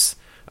steps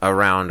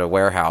around a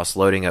warehouse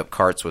loading up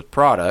carts with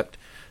product,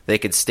 they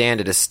could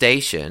stand at a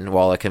station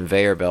while a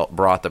conveyor belt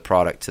brought the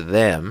product to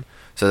them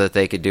so that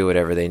they could do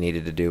whatever they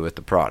needed to do with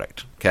the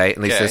product. Okay? At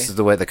least this is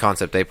the way the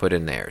concept they put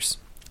in theirs.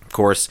 Of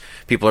course,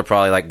 people are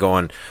probably like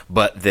going,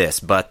 but this,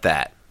 but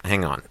that.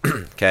 Hang on.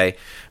 Okay?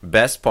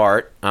 Best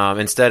part,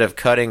 instead of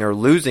cutting or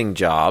losing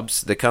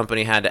jobs, the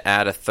company had to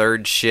add a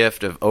third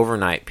shift of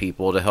overnight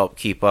people to help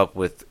keep up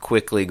with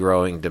quickly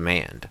growing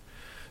demand.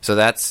 So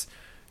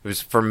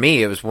for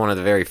me, it was one of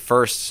the very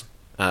first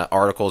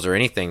articles or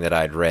anything that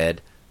I'd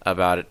read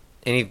about it,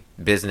 any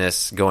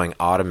business going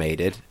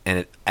automated and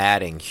it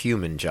adding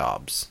human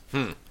jobs.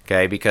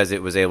 Okay, because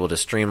it was able to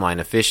streamline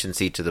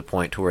efficiency to the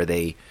point to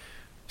where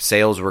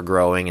sales were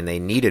growing and they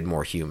needed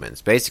more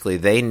humans. Basically,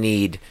 they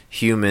need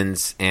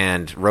humans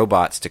and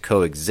robots to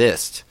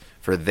coexist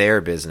for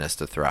their business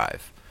to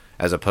thrive,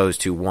 as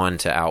opposed to one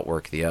to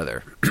outwork the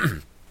other.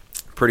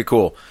 Pretty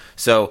cool.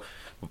 So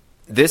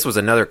this was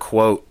another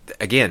quote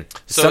again.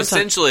 So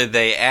essentially,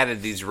 they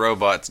added these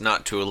robots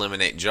not to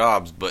eliminate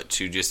jobs, but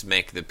to just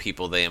make the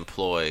people they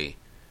employ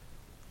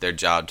their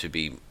job to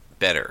be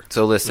better.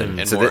 So listen,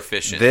 and more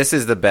efficient. This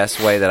is the best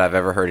way that I've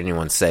ever heard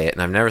anyone say it,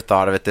 and I've never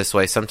thought of it this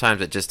way.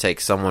 Sometimes it just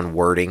takes someone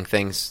wording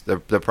things the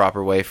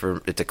proper way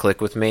for it to click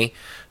with me.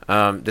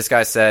 This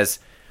guy says,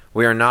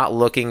 we are not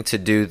looking to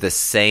do the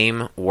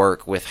same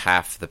work with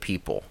half the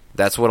people.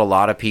 That's what a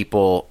lot of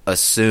people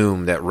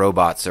assume that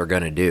robots are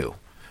going to do,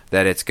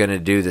 that it's going to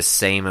do the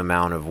same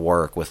amount of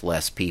work with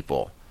less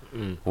people.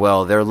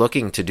 Well, they're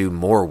looking to do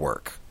more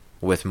work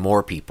with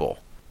more people.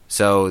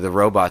 So the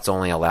robots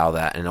only allow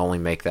that and only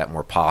make that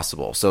more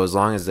possible. So as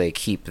long as they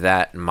keep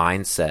that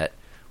mindset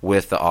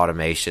with the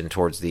automation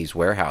towards these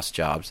warehouse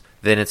jobs,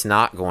 then it's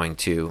not going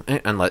to,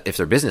 unless if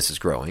their business is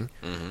growing,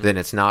 then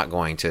it's not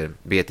going to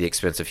be at the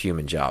expense of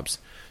human jobs.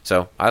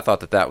 So I thought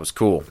that was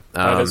cool.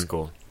 That is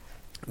cool.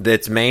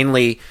 That's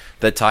mainly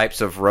the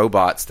types of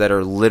robots that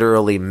are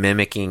literally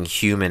mimicking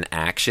human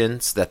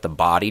actions that the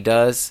body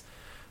does,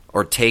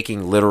 or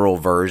taking literal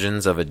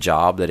versions of a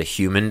job that a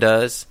human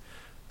does,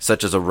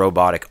 such as a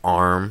robotic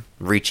arm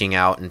reaching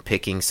out and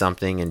picking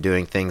something and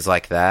doing things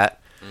like that.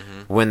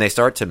 When they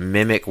start to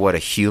mimic what a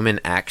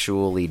human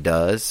actually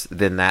does,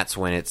 then that's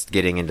when it's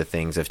getting into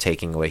things of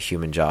taking away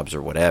human jobs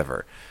or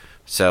whatever.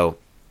 So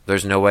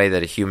there's no way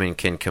that a human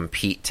can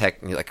compete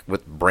like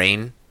with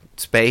brain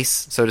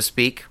space, so to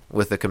speak,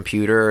 with a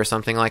computer or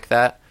something like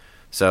that.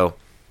 So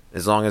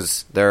as long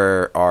as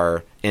there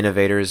are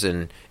innovators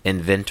and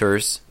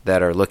inventors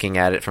that are looking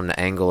at it from the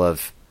angle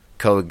of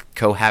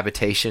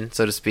cohabitation,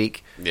 so to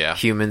speak,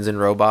 humans and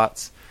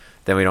robots,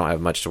 then we don't have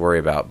much to worry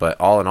about.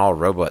 But all in all,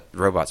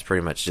 robots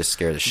pretty much just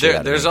scare the shit out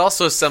of me. There's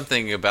also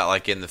something about,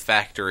 like, in the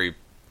factory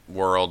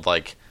world,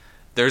 like,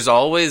 there's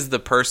always the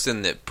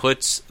person that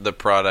puts the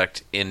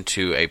product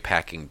into a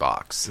packing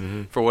box.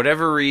 For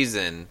whatever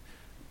reason,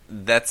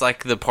 that's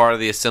like the part of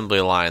the assembly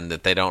line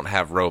that they don't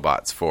have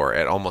robots for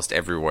at almost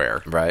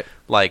everywhere. Right.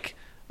 Like,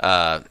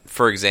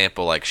 for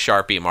example, like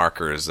Sharpie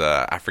markers.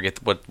 I forget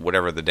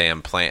whatever the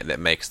damn plant that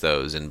makes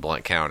those in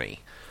Blount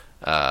County.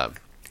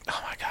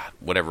 Oh my god,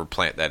 whatever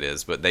plant that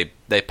is, but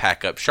they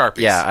pack up Sharpies.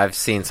 Yeah, I've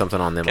seen something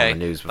on them on the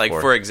news before.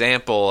 Like, for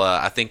example,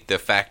 I think the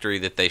factory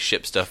that they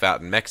ship stuff out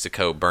in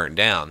Mexico burnt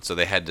down, so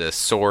they had to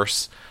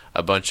source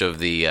a bunch of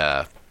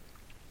the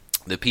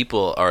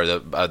people or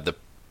the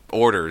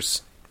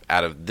orders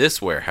out of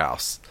this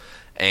warehouse,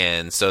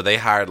 and so they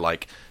hired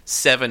like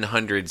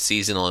 700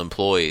 seasonal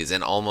employees,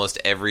 and almost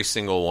every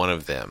single one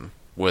of them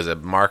was a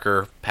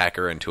marker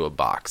packer into a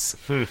box.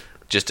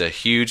 Just a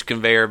huge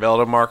conveyor belt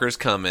of markers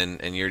coming,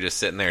 and you're just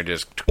sitting there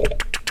just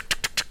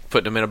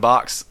putting them in a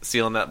box,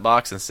 sealing that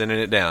box, and sending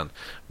it down.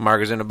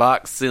 Markers in a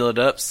box, seal it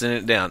up, send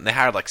it down. They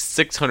hired like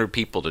 600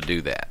 people to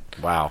do that.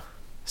 Wow.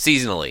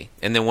 Seasonally.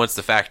 And then once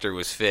the factory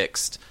was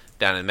fixed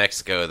down in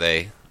Mexico,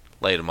 they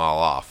laid them all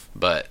off.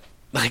 But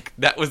like,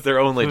 that was their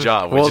only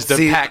job, which is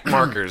to pack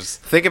markers.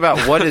 Think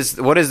about what is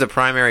the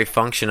primary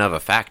function of a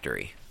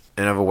factory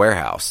and of a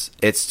warehouse.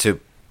 It's to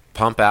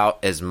pump out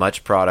as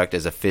much product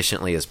as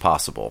efficiently as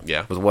possible.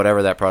 Yeah. With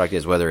whatever that product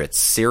is, whether it's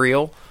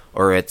cereal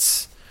or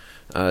it's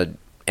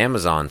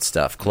Amazon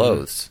stuff,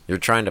 clothes. You're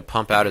trying to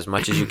pump out as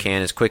much as you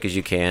can, as quick as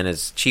you can,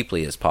 as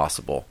cheaply as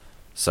possible.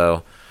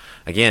 So,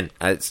 again,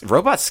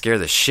 robots scare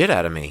the shit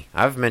out of me.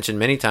 I've mentioned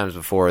many times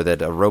before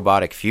that a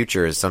robotic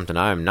future is something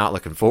I'm not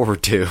looking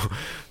forward to,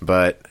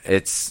 but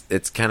it's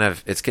kind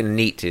of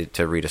neat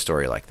to read a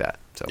story like that.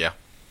 So. Yeah.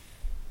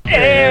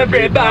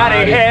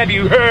 Everybody, have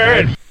you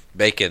heard?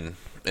 Bacon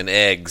and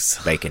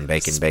eggs. Bacon.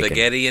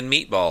 Spaghetti and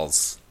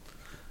meatballs.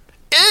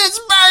 It's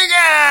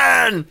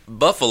bacon!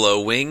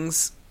 Buffalo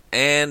wings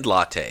and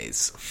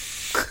lattes.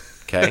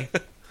 Okay.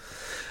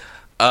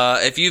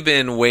 If you've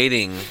been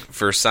waiting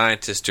for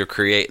scientists to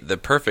create the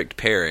perfect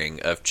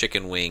pairing of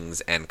chicken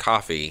wings and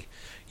coffee,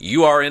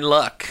 you are in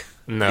luck.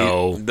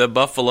 No. The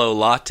buffalo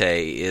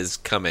latte is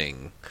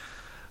coming.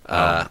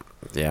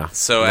 Yeah.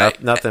 So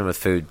nothing with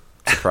food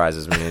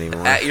surprises me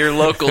anymore. At your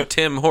local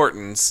Tim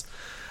Hortons.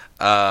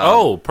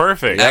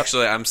 Perfect.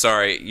 Actually, I'm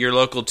sorry. Your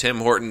local Tim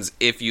Hortons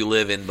if you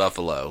live in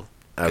Buffalo.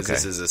 Because Okay.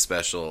 this is a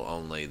special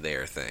only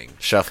there thing.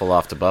 Shuffle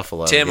off to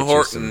Buffalo. Tim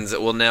Hortons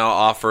will now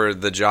offer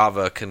the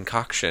Java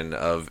concoction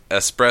of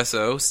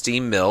espresso,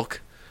 steamed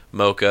milk,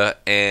 mocha,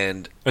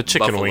 and a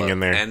chicken wing in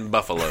there. And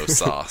buffalo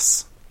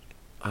sauce.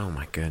 Oh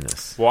my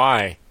goodness.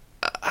 Why?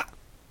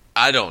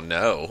 I don't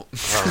know.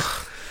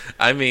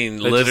 I mean,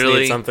 They just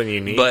literally need something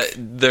unique. But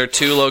there are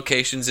 2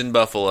 locations in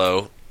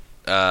Buffalo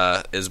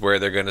is where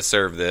they're going to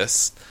serve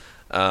this.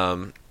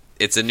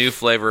 It's a new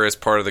flavor as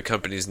part of the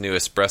company's new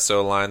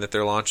espresso line that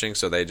they're launching.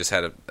 So they just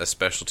had a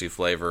specialty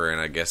flavor,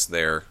 and I guess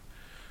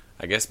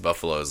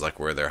Buffalo is like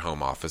where their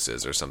home office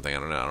is or something. I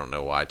don't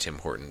know why Tim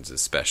Hortons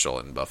is special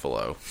in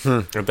Buffalo.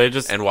 They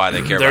just And why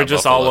they care they're about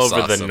just buffalo all over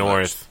sauce the so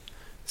north.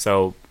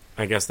 So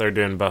I guess they're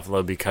doing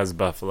Buffalo because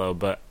Buffalo,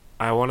 but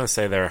I want to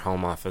say their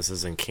home office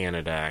is in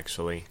Canada,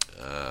 actually.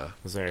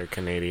 Is there a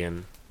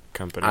Canadian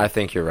company? I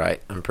think you're right.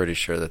 I'm pretty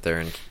sure that they're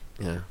in.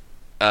 Yeah.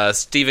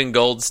 Stephen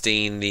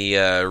Goldstein,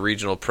 the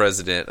regional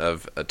president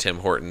of Tim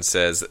Hortons,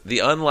 says, the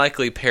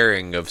unlikely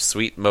pairing of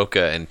sweet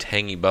mocha and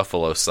tangy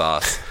buffalo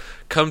sauce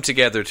come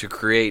together to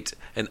create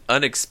an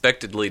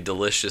unexpectedly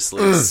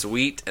deliciously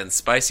sweet and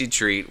spicy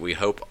treat we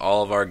hope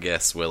all of our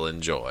guests will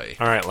enjoy.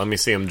 All right, let me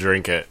see him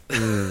drink it.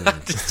 I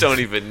just don't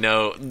even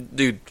know.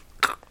 Dude,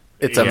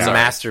 It's a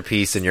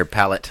masterpiece in your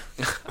palate.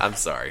 I'm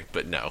sorry,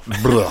 but no.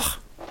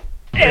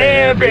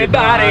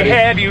 Everybody,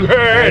 have you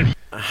heard?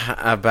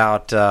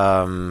 About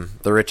the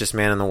richest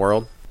man in the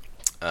world?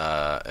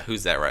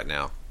 Who's that right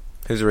now?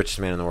 Who's the richest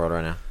man in the world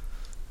right now?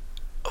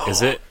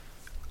 Is it?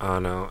 Oh,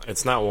 no.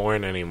 It's not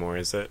Warren anymore,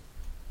 is it?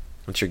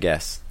 What's your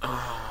guess?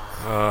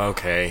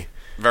 Okay.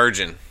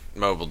 Virgin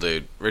Mobile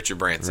dude. Richard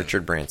Branson.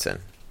 Richard Branson.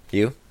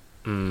 You?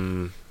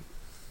 I'm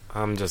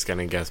just going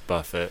to guess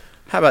Buffett.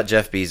 How about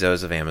Jeff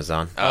Bezos of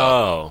Amazon?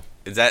 Oh.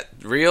 Is that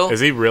real? Is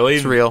he really?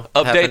 It's real.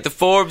 Update the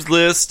Forbes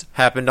list.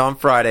 Happened on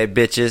Friday,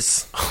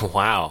 bitches.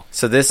 Wow.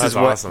 So this is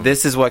awesome.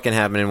 This is what can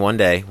happen in one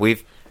day.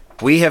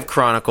 We have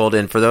chronicled,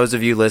 and for those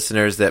of you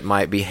listeners that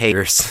might be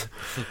haters,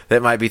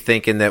 that might be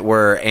thinking that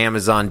we're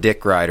Amazon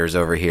dick riders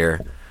over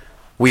here,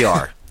 we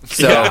are.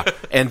 So,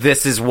 and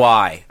this is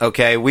why.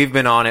 Okay, we've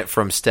been on it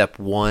from step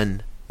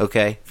one.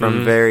 Okay,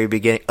 from very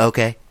beginning.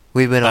 Okay,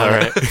 we've been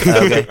on it.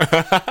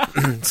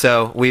 Okay,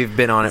 so we've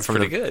been on it from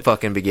the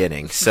fucking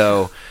beginning.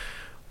 So,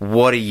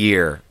 what a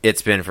year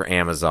it's been for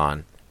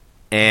Amazon.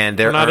 And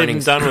their not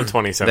earnings even done with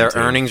 2017. Their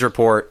earnings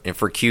report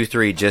for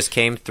Q3 just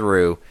came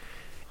through.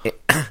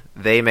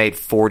 They made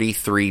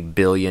 $43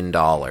 billion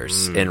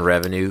in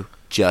revenue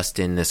just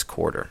in this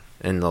quarter,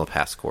 in the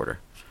past quarter.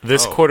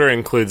 This quarter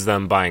includes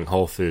them buying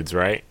Whole Foods,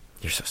 right?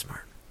 You're so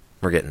smart.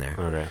 We're getting there.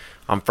 Okay.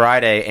 On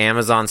Friday,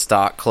 Amazon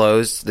stock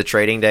closed the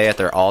trading day at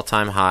their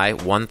all-time high,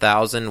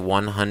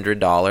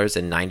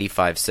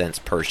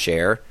 $1,100.95 per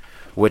share,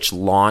 which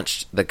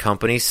launched the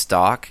company's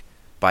stock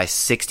by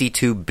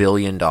 $62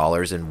 billion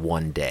in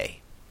one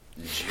day.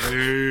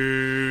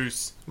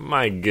 Jeez.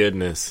 My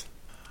goodness.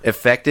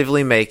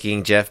 Effectively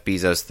making Jeff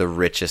Bezos the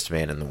richest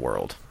man in the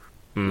world.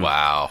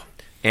 Wow.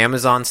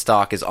 Amazon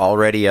stock is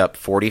already up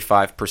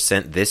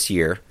 45% this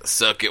year,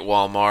 Suck it,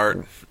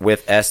 Walmart.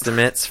 with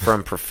estimates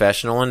from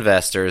professional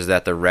investors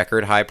that the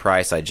record high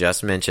price I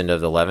just mentioned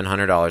of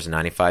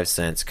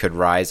 $1,100.95 could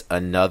rise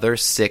another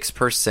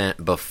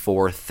 6%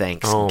 before Oh,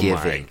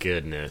 Thanksgiving. my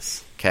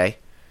goodness. Okay?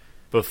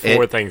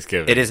 Before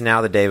Thanksgiving. It is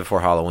now the day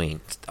before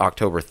Halloween, it's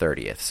October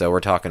 30th. So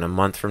we're talking a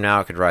month from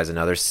now, it could rise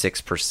another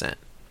 6%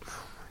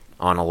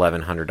 on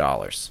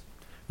 $1,100.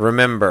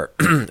 Remember,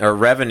 our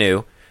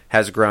revenue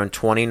has grown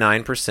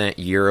 29%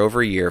 year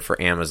over year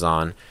for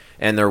Amazon,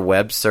 and their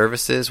web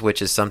services, which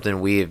is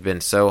something we have been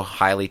so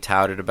highly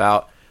touted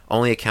about,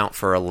 only account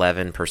for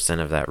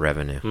 11% of that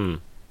revenue.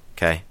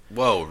 Okay?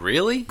 Whoa,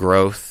 really?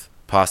 Growth,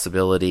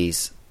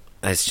 possibilities,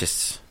 it's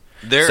just...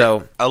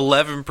 So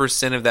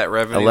 11% of that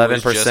revenue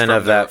 11%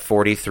 of that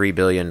 $43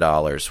 billion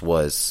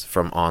was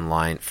from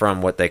online,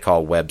 from what they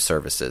call web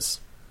services.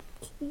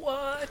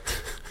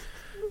 What?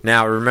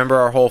 Now, remember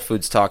our Whole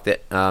Foods talk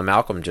that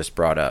Malcolm just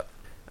brought up,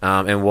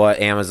 and what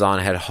Amazon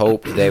had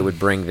hoped they would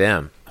bring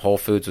them. Whole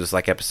Foods was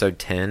like episode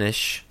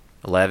 10-ish,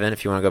 11,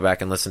 if you want to go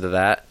back and listen to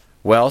that.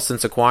 Well,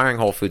 since acquiring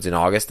Whole Foods in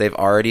August, they've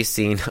already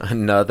seen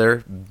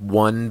another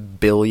 $1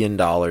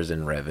 billion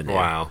in revenue.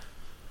 Wow.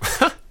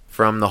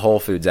 From the Whole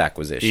Foods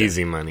acquisition.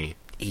 Easy money.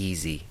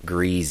 Easy,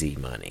 greasy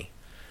money.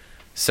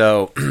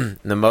 So,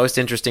 the most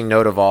interesting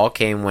note of all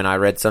came when I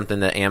read something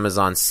that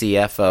Amazon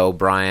CFO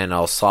Brian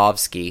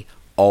Olsavsky,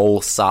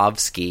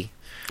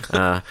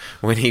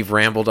 when he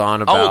rambled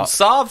on about... Old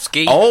Sav,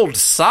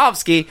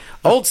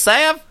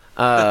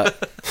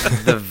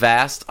 the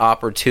vast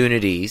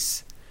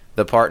opportunities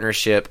the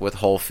partnership with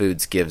Whole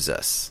Foods gives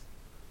us.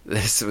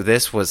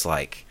 This was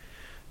like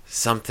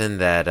something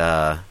that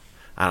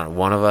I don't know,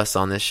 one of us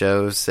on this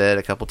show said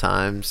a couple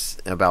times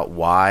about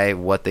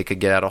what they could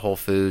get out of Whole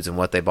Foods and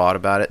what they bought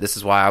about it. This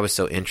is why I was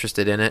so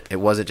interested in it. It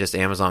wasn't just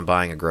Amazon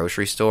buying a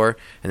grocery store,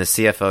 and the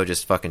CFO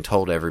just fucking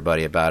told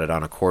everybody about it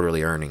on a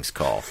quarterly earnings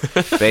call.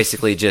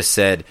 Basically just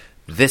said,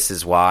 this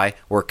is why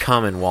we're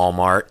coming,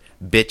 Walmart.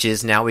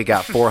 Bitches, now we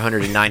got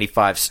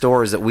 495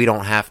 stores that we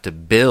don't have to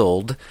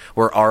build.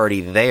 We're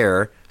already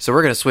there. So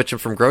we're going to switch them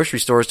from grocery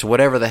stores to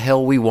whatever the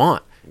hell we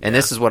want. And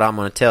this is what I'm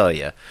going to tell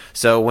you.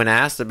 So when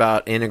asked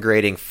about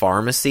integrating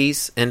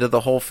pharmacies into the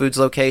Whole Foods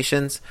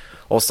locations,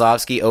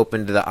 Olsavsky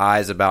opened the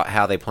eyes about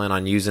how they plan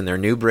on using their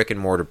new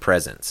brick-and-mortar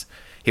presence.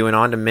 He went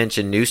on to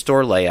mention new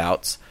store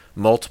layouts,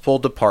 multiple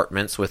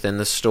departments within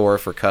the store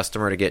for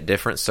customer to get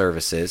different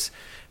services,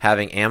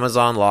 having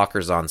Amazon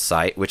lockers on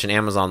site, which an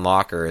Amazon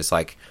locker is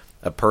like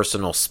a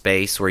personal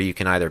space where you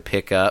can either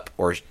pick up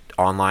or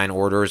online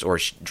orders or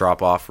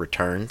drop off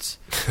returns.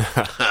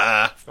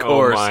 Of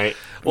course. Oh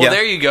well,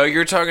 there you go.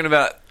 You're talking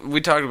about, we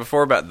talked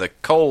before about the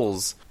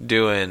Kohl's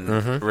doing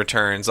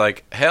returns.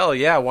 Like, hell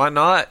yeah, why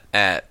not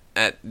at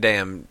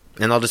damn...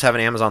 And they'll just have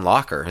an Amazon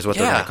locker is what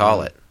they're going to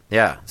call it.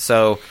 Yeah.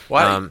 So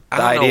I don't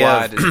know why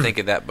I didn't think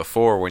of that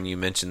before when you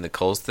mentioned the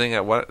Kohl's thing.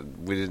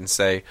 We didn't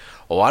say,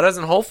 well, why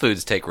doesn't Whole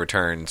Foods take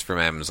returns from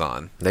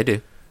Amazon? They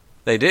do.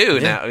 They do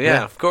now.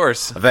 Yeah, of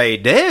course. They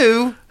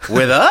do?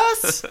 With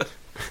us?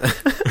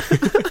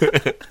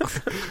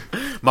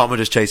 Mama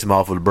just chased him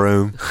off with a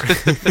broom.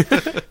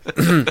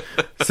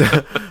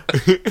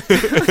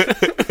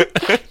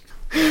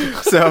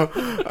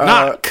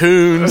 Not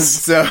coons.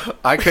 So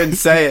I couldn't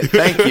say it.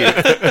 Thank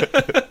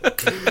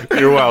you.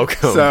 You're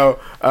welcome. So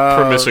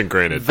Permission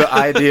granted. The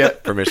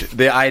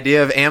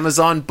idea of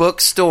Amazon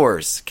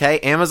bookstores. Okay,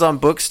 Amazon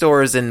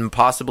bookstores and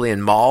possibly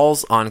in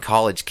malls on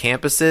college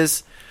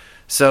campuses.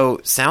 So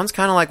sounds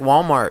kind of like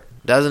Walmart,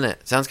 doesn't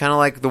it? Sounds kind of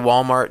like the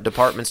Walmart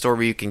department store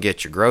where you can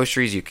get your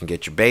groceries, you can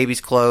get your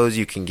baby's clothes,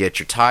 you can get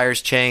your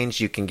tires changed,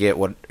 you can get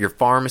your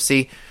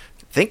pharmacy.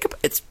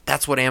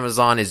 That's what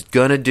Amazon is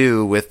gonna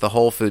do with the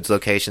Whole Foods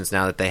locations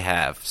now that they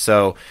have.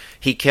 So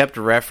he kept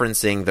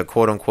referencing the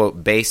quote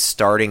unquote base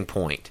starting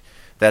point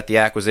that the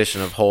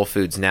acquisition of Whole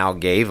Foods now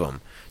gave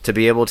them to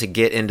be able to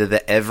get into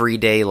the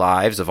everyday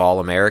lives of all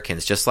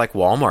Americans, just like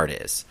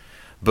Walmart is.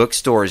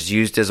 Bookstores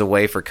used as a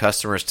way for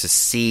customers to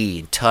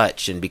see,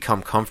 touch, and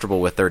become comfortable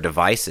with their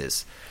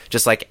devices,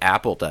 just like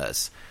Apple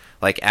does.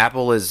 Like,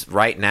 Apple is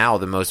right now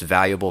the most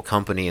valuable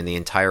company in the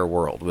entire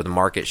world with a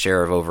market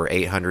share of over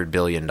 $800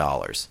 billion.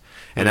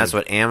 And that's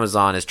what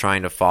Amazon is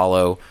trying to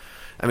follow.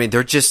 I mean,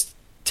 they're just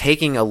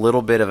taking a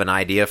little bit of an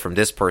idea from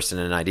this person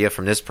and an idea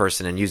from this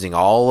person and using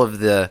all of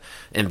the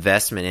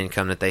investment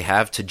income that they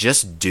have to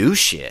just do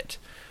shit.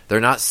 They're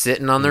not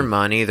sitting on their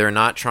money. They're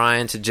not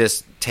trying to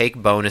just take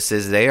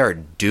bonuses. They are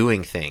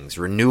doing things,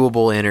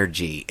 renewable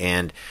energy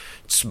and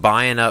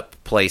buying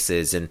up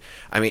places. And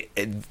I mean,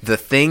 the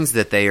things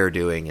that they are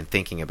doing and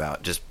thinking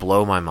about just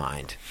blow my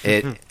mind.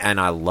 And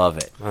I love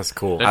it. That's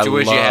cool. Don't you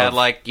wish you had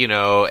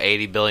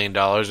 $80 billion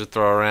to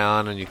throw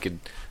around and you could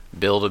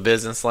build a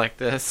business like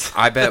this?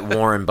 I bet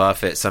Warren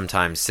Buffett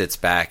sometimes sits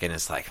back and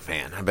is like,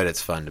 man, I bet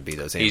it's fun to be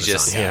those Amazon He's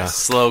just guys.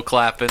 slow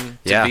clapping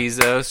to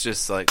Bezos,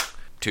 just like,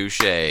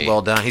 touche.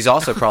 Well done. He's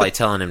also probably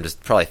telling him to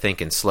probably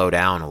thinking slow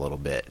down a little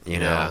bit.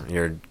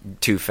 You're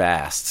too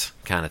fast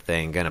kind of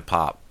thing, gonna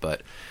pop.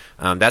 But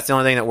that's the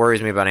only thing that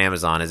worries me about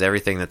Amazon is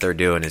everything that they're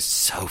doing is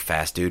so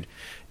fast, dude.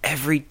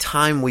 Every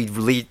time we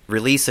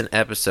release an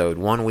episode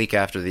 1 week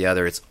after the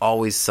other, it's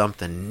always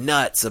something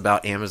nuts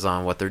about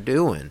Amazon, what they're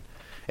doing.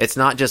 It's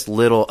not just they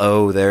did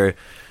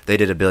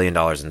 $1 billion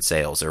in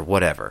sales or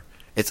whatever.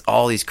 It's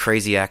all these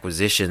crazy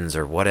acquisitions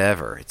or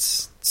whatever.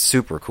 It's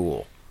super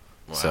cool.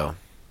 Wow. So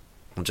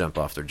we'll jump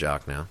off their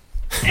jock now.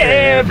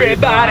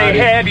 Everybody,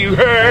 have you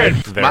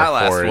heard? My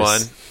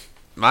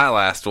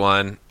last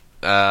one.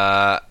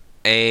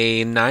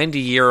 A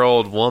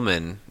 91-year-old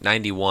woman.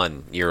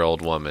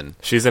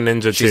 She's a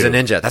ninja too. She's a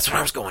ninja. That's where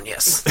I was going,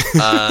 yes.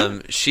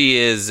 She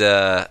is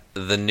the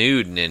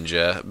nude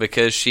ninja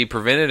because she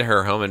prevented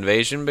her home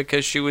invasion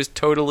because she was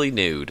totally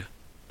nude.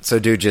 So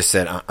dude just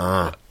said,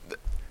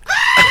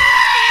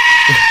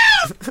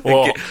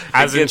 Well,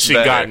 as in she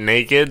got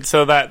naked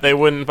so that they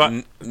wouldn't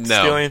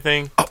steal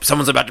anything? Oh,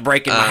 someone's about to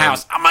break in my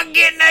house. I'm going to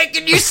get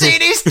naked. You see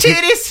these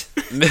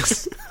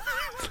titties?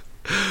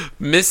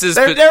 Mrs.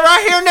 They're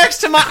right here next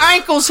to my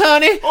ankles,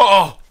 honey.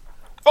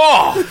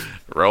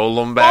 Roll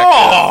them back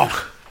up.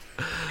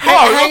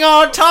 Hang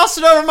on, toss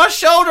it over my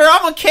shoulder.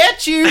 I'm going to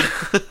catch you.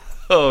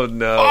 Oh,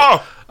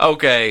 no.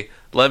 Okay,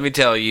 let me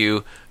tell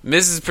you.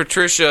 Mrs.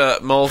 Patricia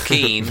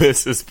Mulkeen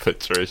Mrs.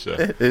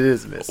 Patricia. It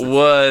is Mrs.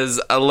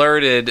 was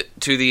alerted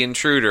to the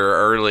intruder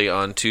early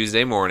on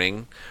Tuesday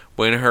morning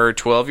when her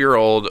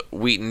 12-year-old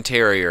Wheaton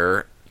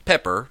Terrier,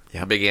 Pepper,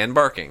 began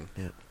barking.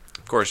 Yep.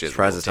 Of course she is.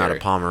 Surprised it's not a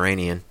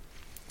Pomeranian.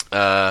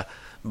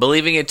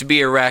 Believing it to be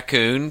a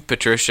raccoon,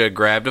 Patricia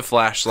grabbed a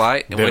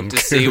flashlight and went to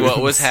see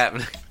what was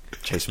happening.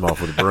 Chased him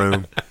off with a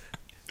broom.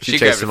 She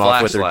chased him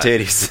off with her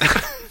titties.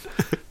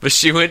 But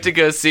she went to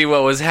go see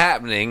what was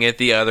happening at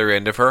the other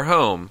end of her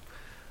home,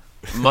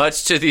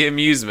 much to the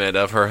amusement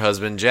of her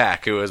husband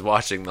Jack, who was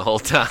watching the whole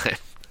time.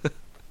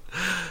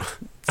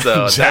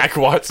 So Jack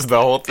watched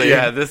the whole thing.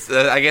 Yeah,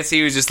 I guess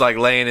he was just like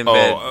laying in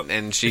bed,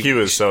 and he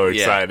was so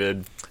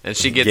excited. And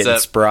she gets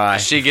up. Spry.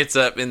 She gets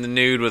up in the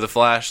nude with a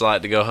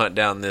flashlight to go hunt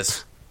down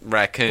this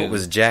raccoon. What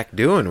was Jack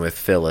doing with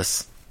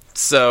Phyllis?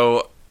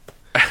 So,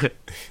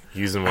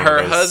 using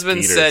her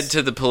husband said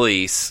to the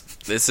police,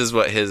 this is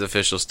what his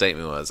official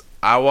statement was: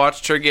 I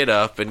watched her get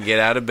up and get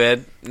out of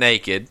bed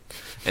naked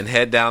and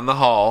head down the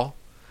hall,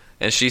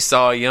 and she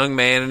saw a young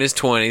man in his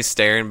 20s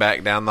staring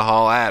back down the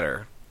hall at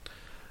her.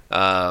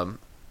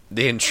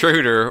 The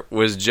intruder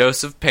was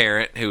Joseph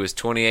Parent, who was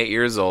 28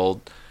 years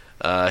old.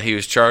 He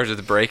was charged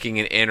with breaking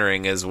and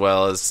entering, as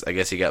well as, I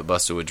guess he got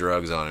busted with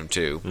drugs on him,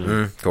 too. Mm-hmm.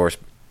 Of course.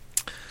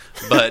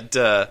 But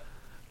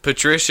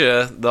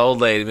Patricia, the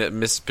old lady,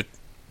 Mrs.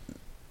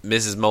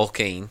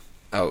 Mulkeen.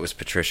 Oh, it was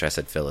Patricia. I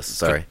said Phyllis.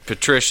 Sorry.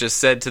 Patricia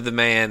said to the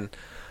man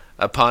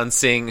upon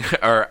seeing...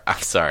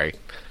 I'm sorry.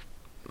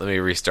 Let me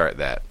restart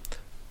that.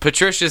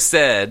 Patricia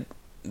said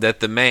that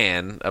the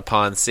man,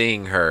 upon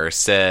seeing her,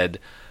 said...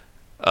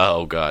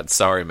 Oh God,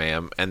 sorry,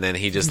 ma'am. And then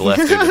he just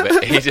left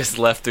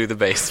through the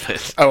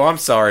basement. Oh, I'm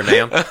sorry,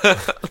 ma'am.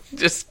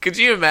 Just could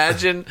you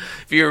imagine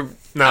if you're?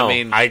 No,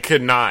 I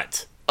could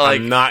not.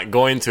 I'm not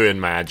going to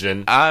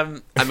imagine.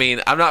 I'm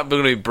not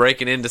going to be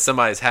breaking into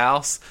somebody's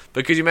house.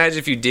 But could you imagine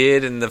if you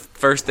did, and the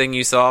first thing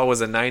you saw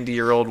was a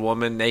 90-year-old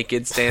woman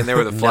naked standing there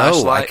with a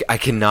flashlight? I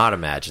cannot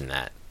imagine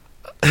that.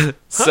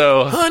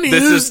 So, honey,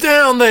 who's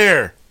down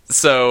there?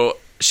 So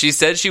She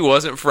said she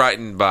wasn't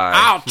frightened by.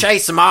 I'll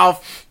chase him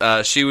off.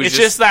 She was It's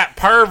just that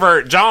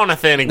pervert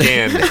Jonathan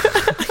again.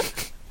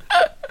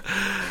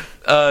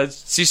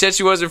 She said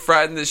she wasn't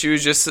frightened, that she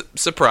was just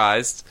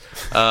surprised.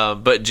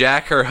 But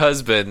Jack, her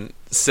husband,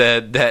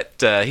 said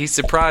that he's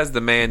surprised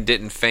the man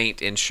didn't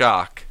faint in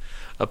shock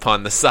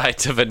upon the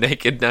sight of a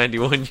naked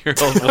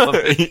 91-year-old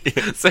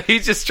woman. So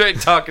he's just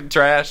straight talking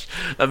trash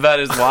about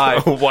his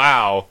wife.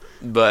 Wow.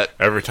 But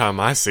every time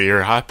I see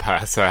her, I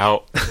pass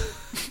out.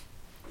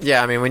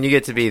 Yeah, I mean, when you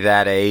get to be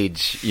that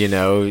age, you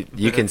know,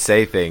 you can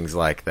say things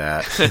like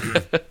that.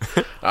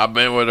 I've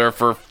been with her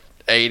for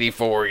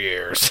 84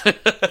 years.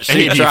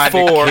 She tried to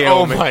 84. kill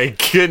Oh me. my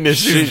goodness,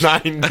 she's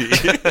 90.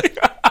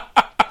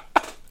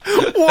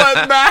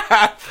 What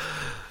math?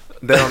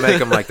 They don't make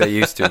them like they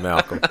used to,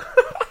 Malcolm.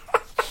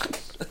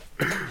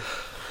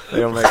 They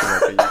don't make them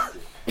like they used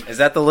to. Is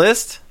that the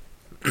list?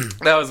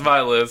 That was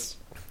my list.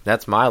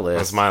 That's my list.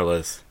 That's my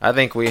list. I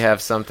think we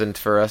have something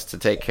for us to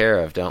take care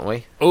of, don't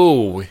we?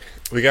 Ooh,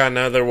 we got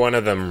another one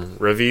of them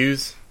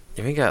reviews.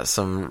 Yeah, we got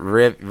some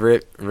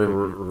reviews.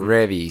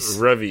 Reviews.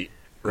 Riveting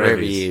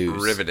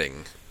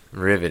Reviews.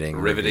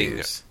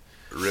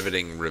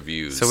 riveting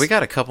reviews. So we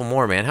got a couple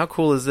more, man. How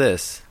cool is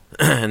this?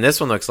 And this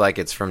one looks like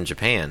it's from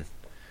Japan.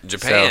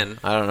 Japan.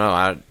 So, I don't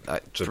know.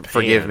 Japan.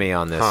 Forgive me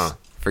on this. Huh.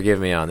 Forgive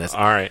me on this.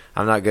 All right.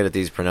 I'm not good at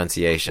these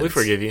pronunciations. We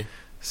forgive you.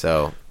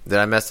 So, did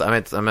I mess? I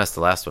messed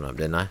the last one up,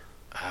 didn't I?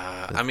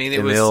 I mean,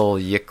 it was Emil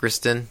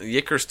Yikriston.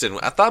 Yikriston.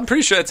 I'm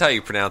pretty sure that's how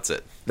you pronounce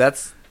it.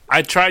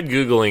 I tried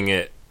Googling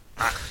it.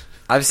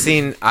 I've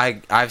seen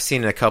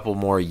a couple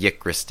more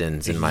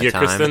Yikristons in my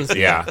time. Yikristons?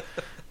 Yeah.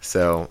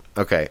 So,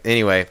 okay.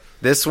 Anyway,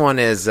 this one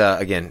is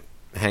again.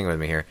 Hang with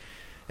me here.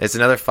 It's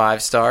another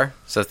 5-star.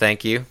 So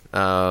thank you.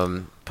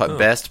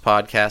 Best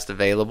podcast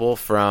available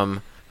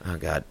from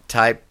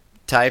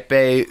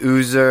Taipei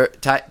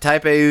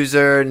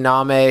user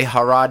Name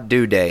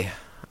Haradude.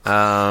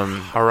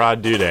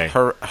 Haradude.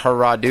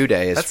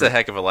 Haradude is That's a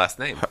heck of a last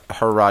name.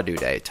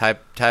 Haradude.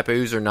 Taipei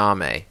user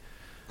Name.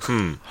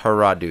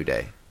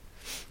 Haradude.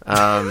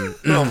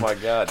 Oh my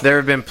god. There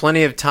have been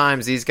plenty of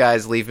times these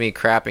guys leave me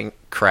cracking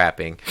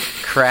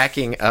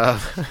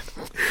up,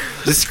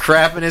 just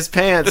crapping his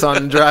pants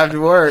on the drive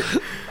to work.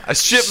 I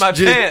shipped my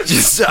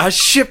pants. I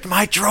shipped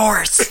my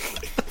drawers.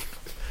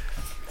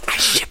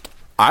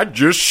 I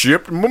just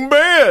shipped my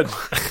bed.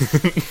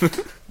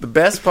 The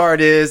best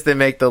part is they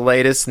make the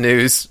latest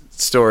news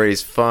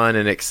stories fun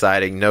and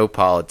exciting. No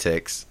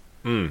politics.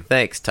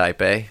 Thanks,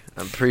 Taipei.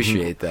 I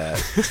appreciate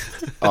that.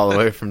 All the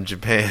way from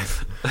Japan.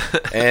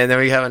 And then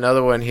we have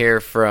another one here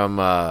from,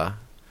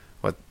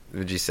 what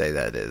would you say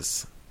that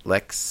is?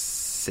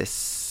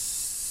 Lexis.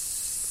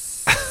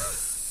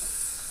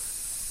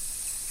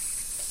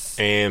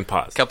 And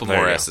pause. A couple There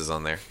more you go. S's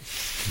on there.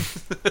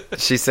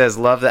 She says,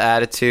 love the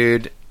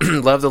attitude,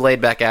 love the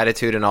laid-back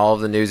attitude and all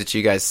of the news that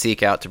you guys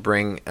seek out to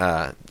bring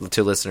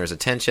to listeners'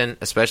 attention,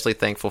 especially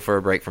thankful for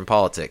a break from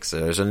politics. So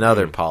there's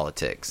another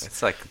politics.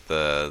 It's like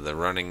the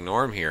running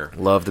norm here.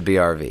 Love the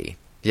BRV.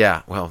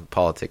 Yeah, well,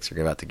 politics are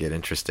about to get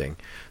interesting.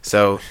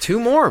 So 2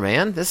 more,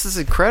 man. This is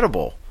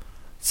incredible.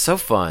 It's so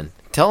fun.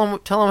 Tell them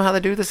how they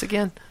do this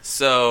again.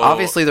 So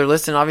Obviously they're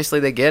listening. Obviously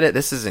they get it.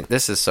 This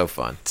is so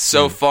fun.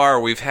 So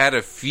far, we've had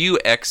a few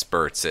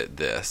experts at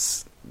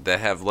this that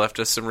have left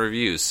us some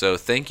reviews. So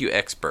thank you,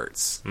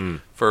 experts,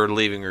 for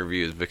leaving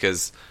reviews,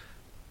 because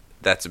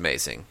that's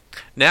amazing.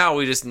 Now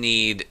we just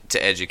need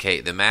to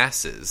educate the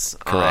masses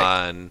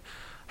on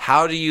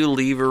how do you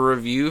leave a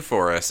review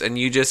for us. And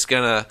you just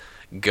going to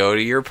go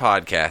to your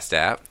podcast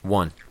app.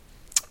 1.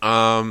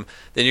 Then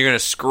you're going to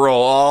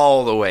scroll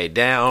all the way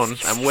down.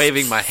 I'm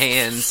waving my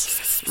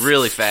hands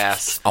really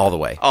fast. All the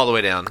way. All the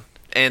way down.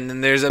 And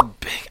then there's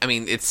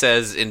it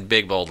says in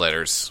big bold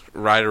letters,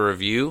 write a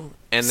review.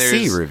 And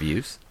See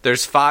reviews.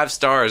 There's 5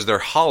 stars. They're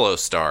hollow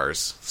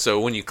stars.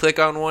 So when you click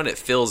on one, it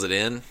fills it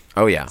in.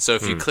 Oh, yeah. So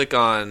if you click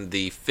on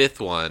the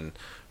 5th one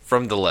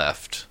from the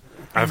left,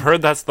 I've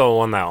heard that's the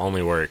one that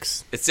only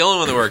works. it's the only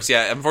one that works.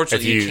 Yeah,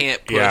 unfortunately, If you you-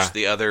 can't push yeah.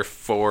 the other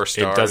 4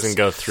 stars. It doesn't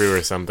go through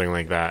or something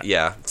like that.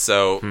 Yeah,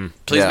 so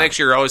please Yeah. make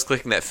sure you're always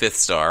clicking that 5th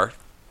star.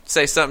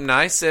 Say something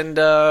nice, and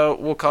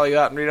we'll call you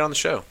out and read it on the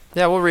show.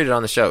 Yeah, we'll read it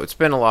on the show. It's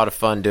been a lot of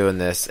fun doing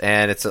this,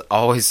 and it's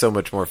always so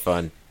much more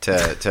fun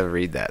to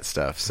read that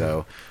stuff.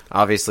 So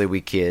obviously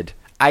we kid.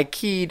 I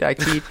keyed.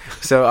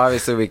 So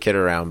obviously we kid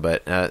around,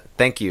 but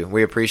thank you.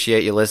 We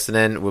appreciate you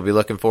listening. We'll be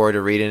looking forward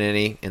to reading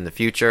any in the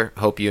future.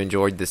 Hope you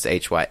enjoyed this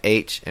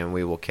HYH, and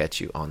we will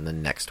catch you on the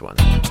next one.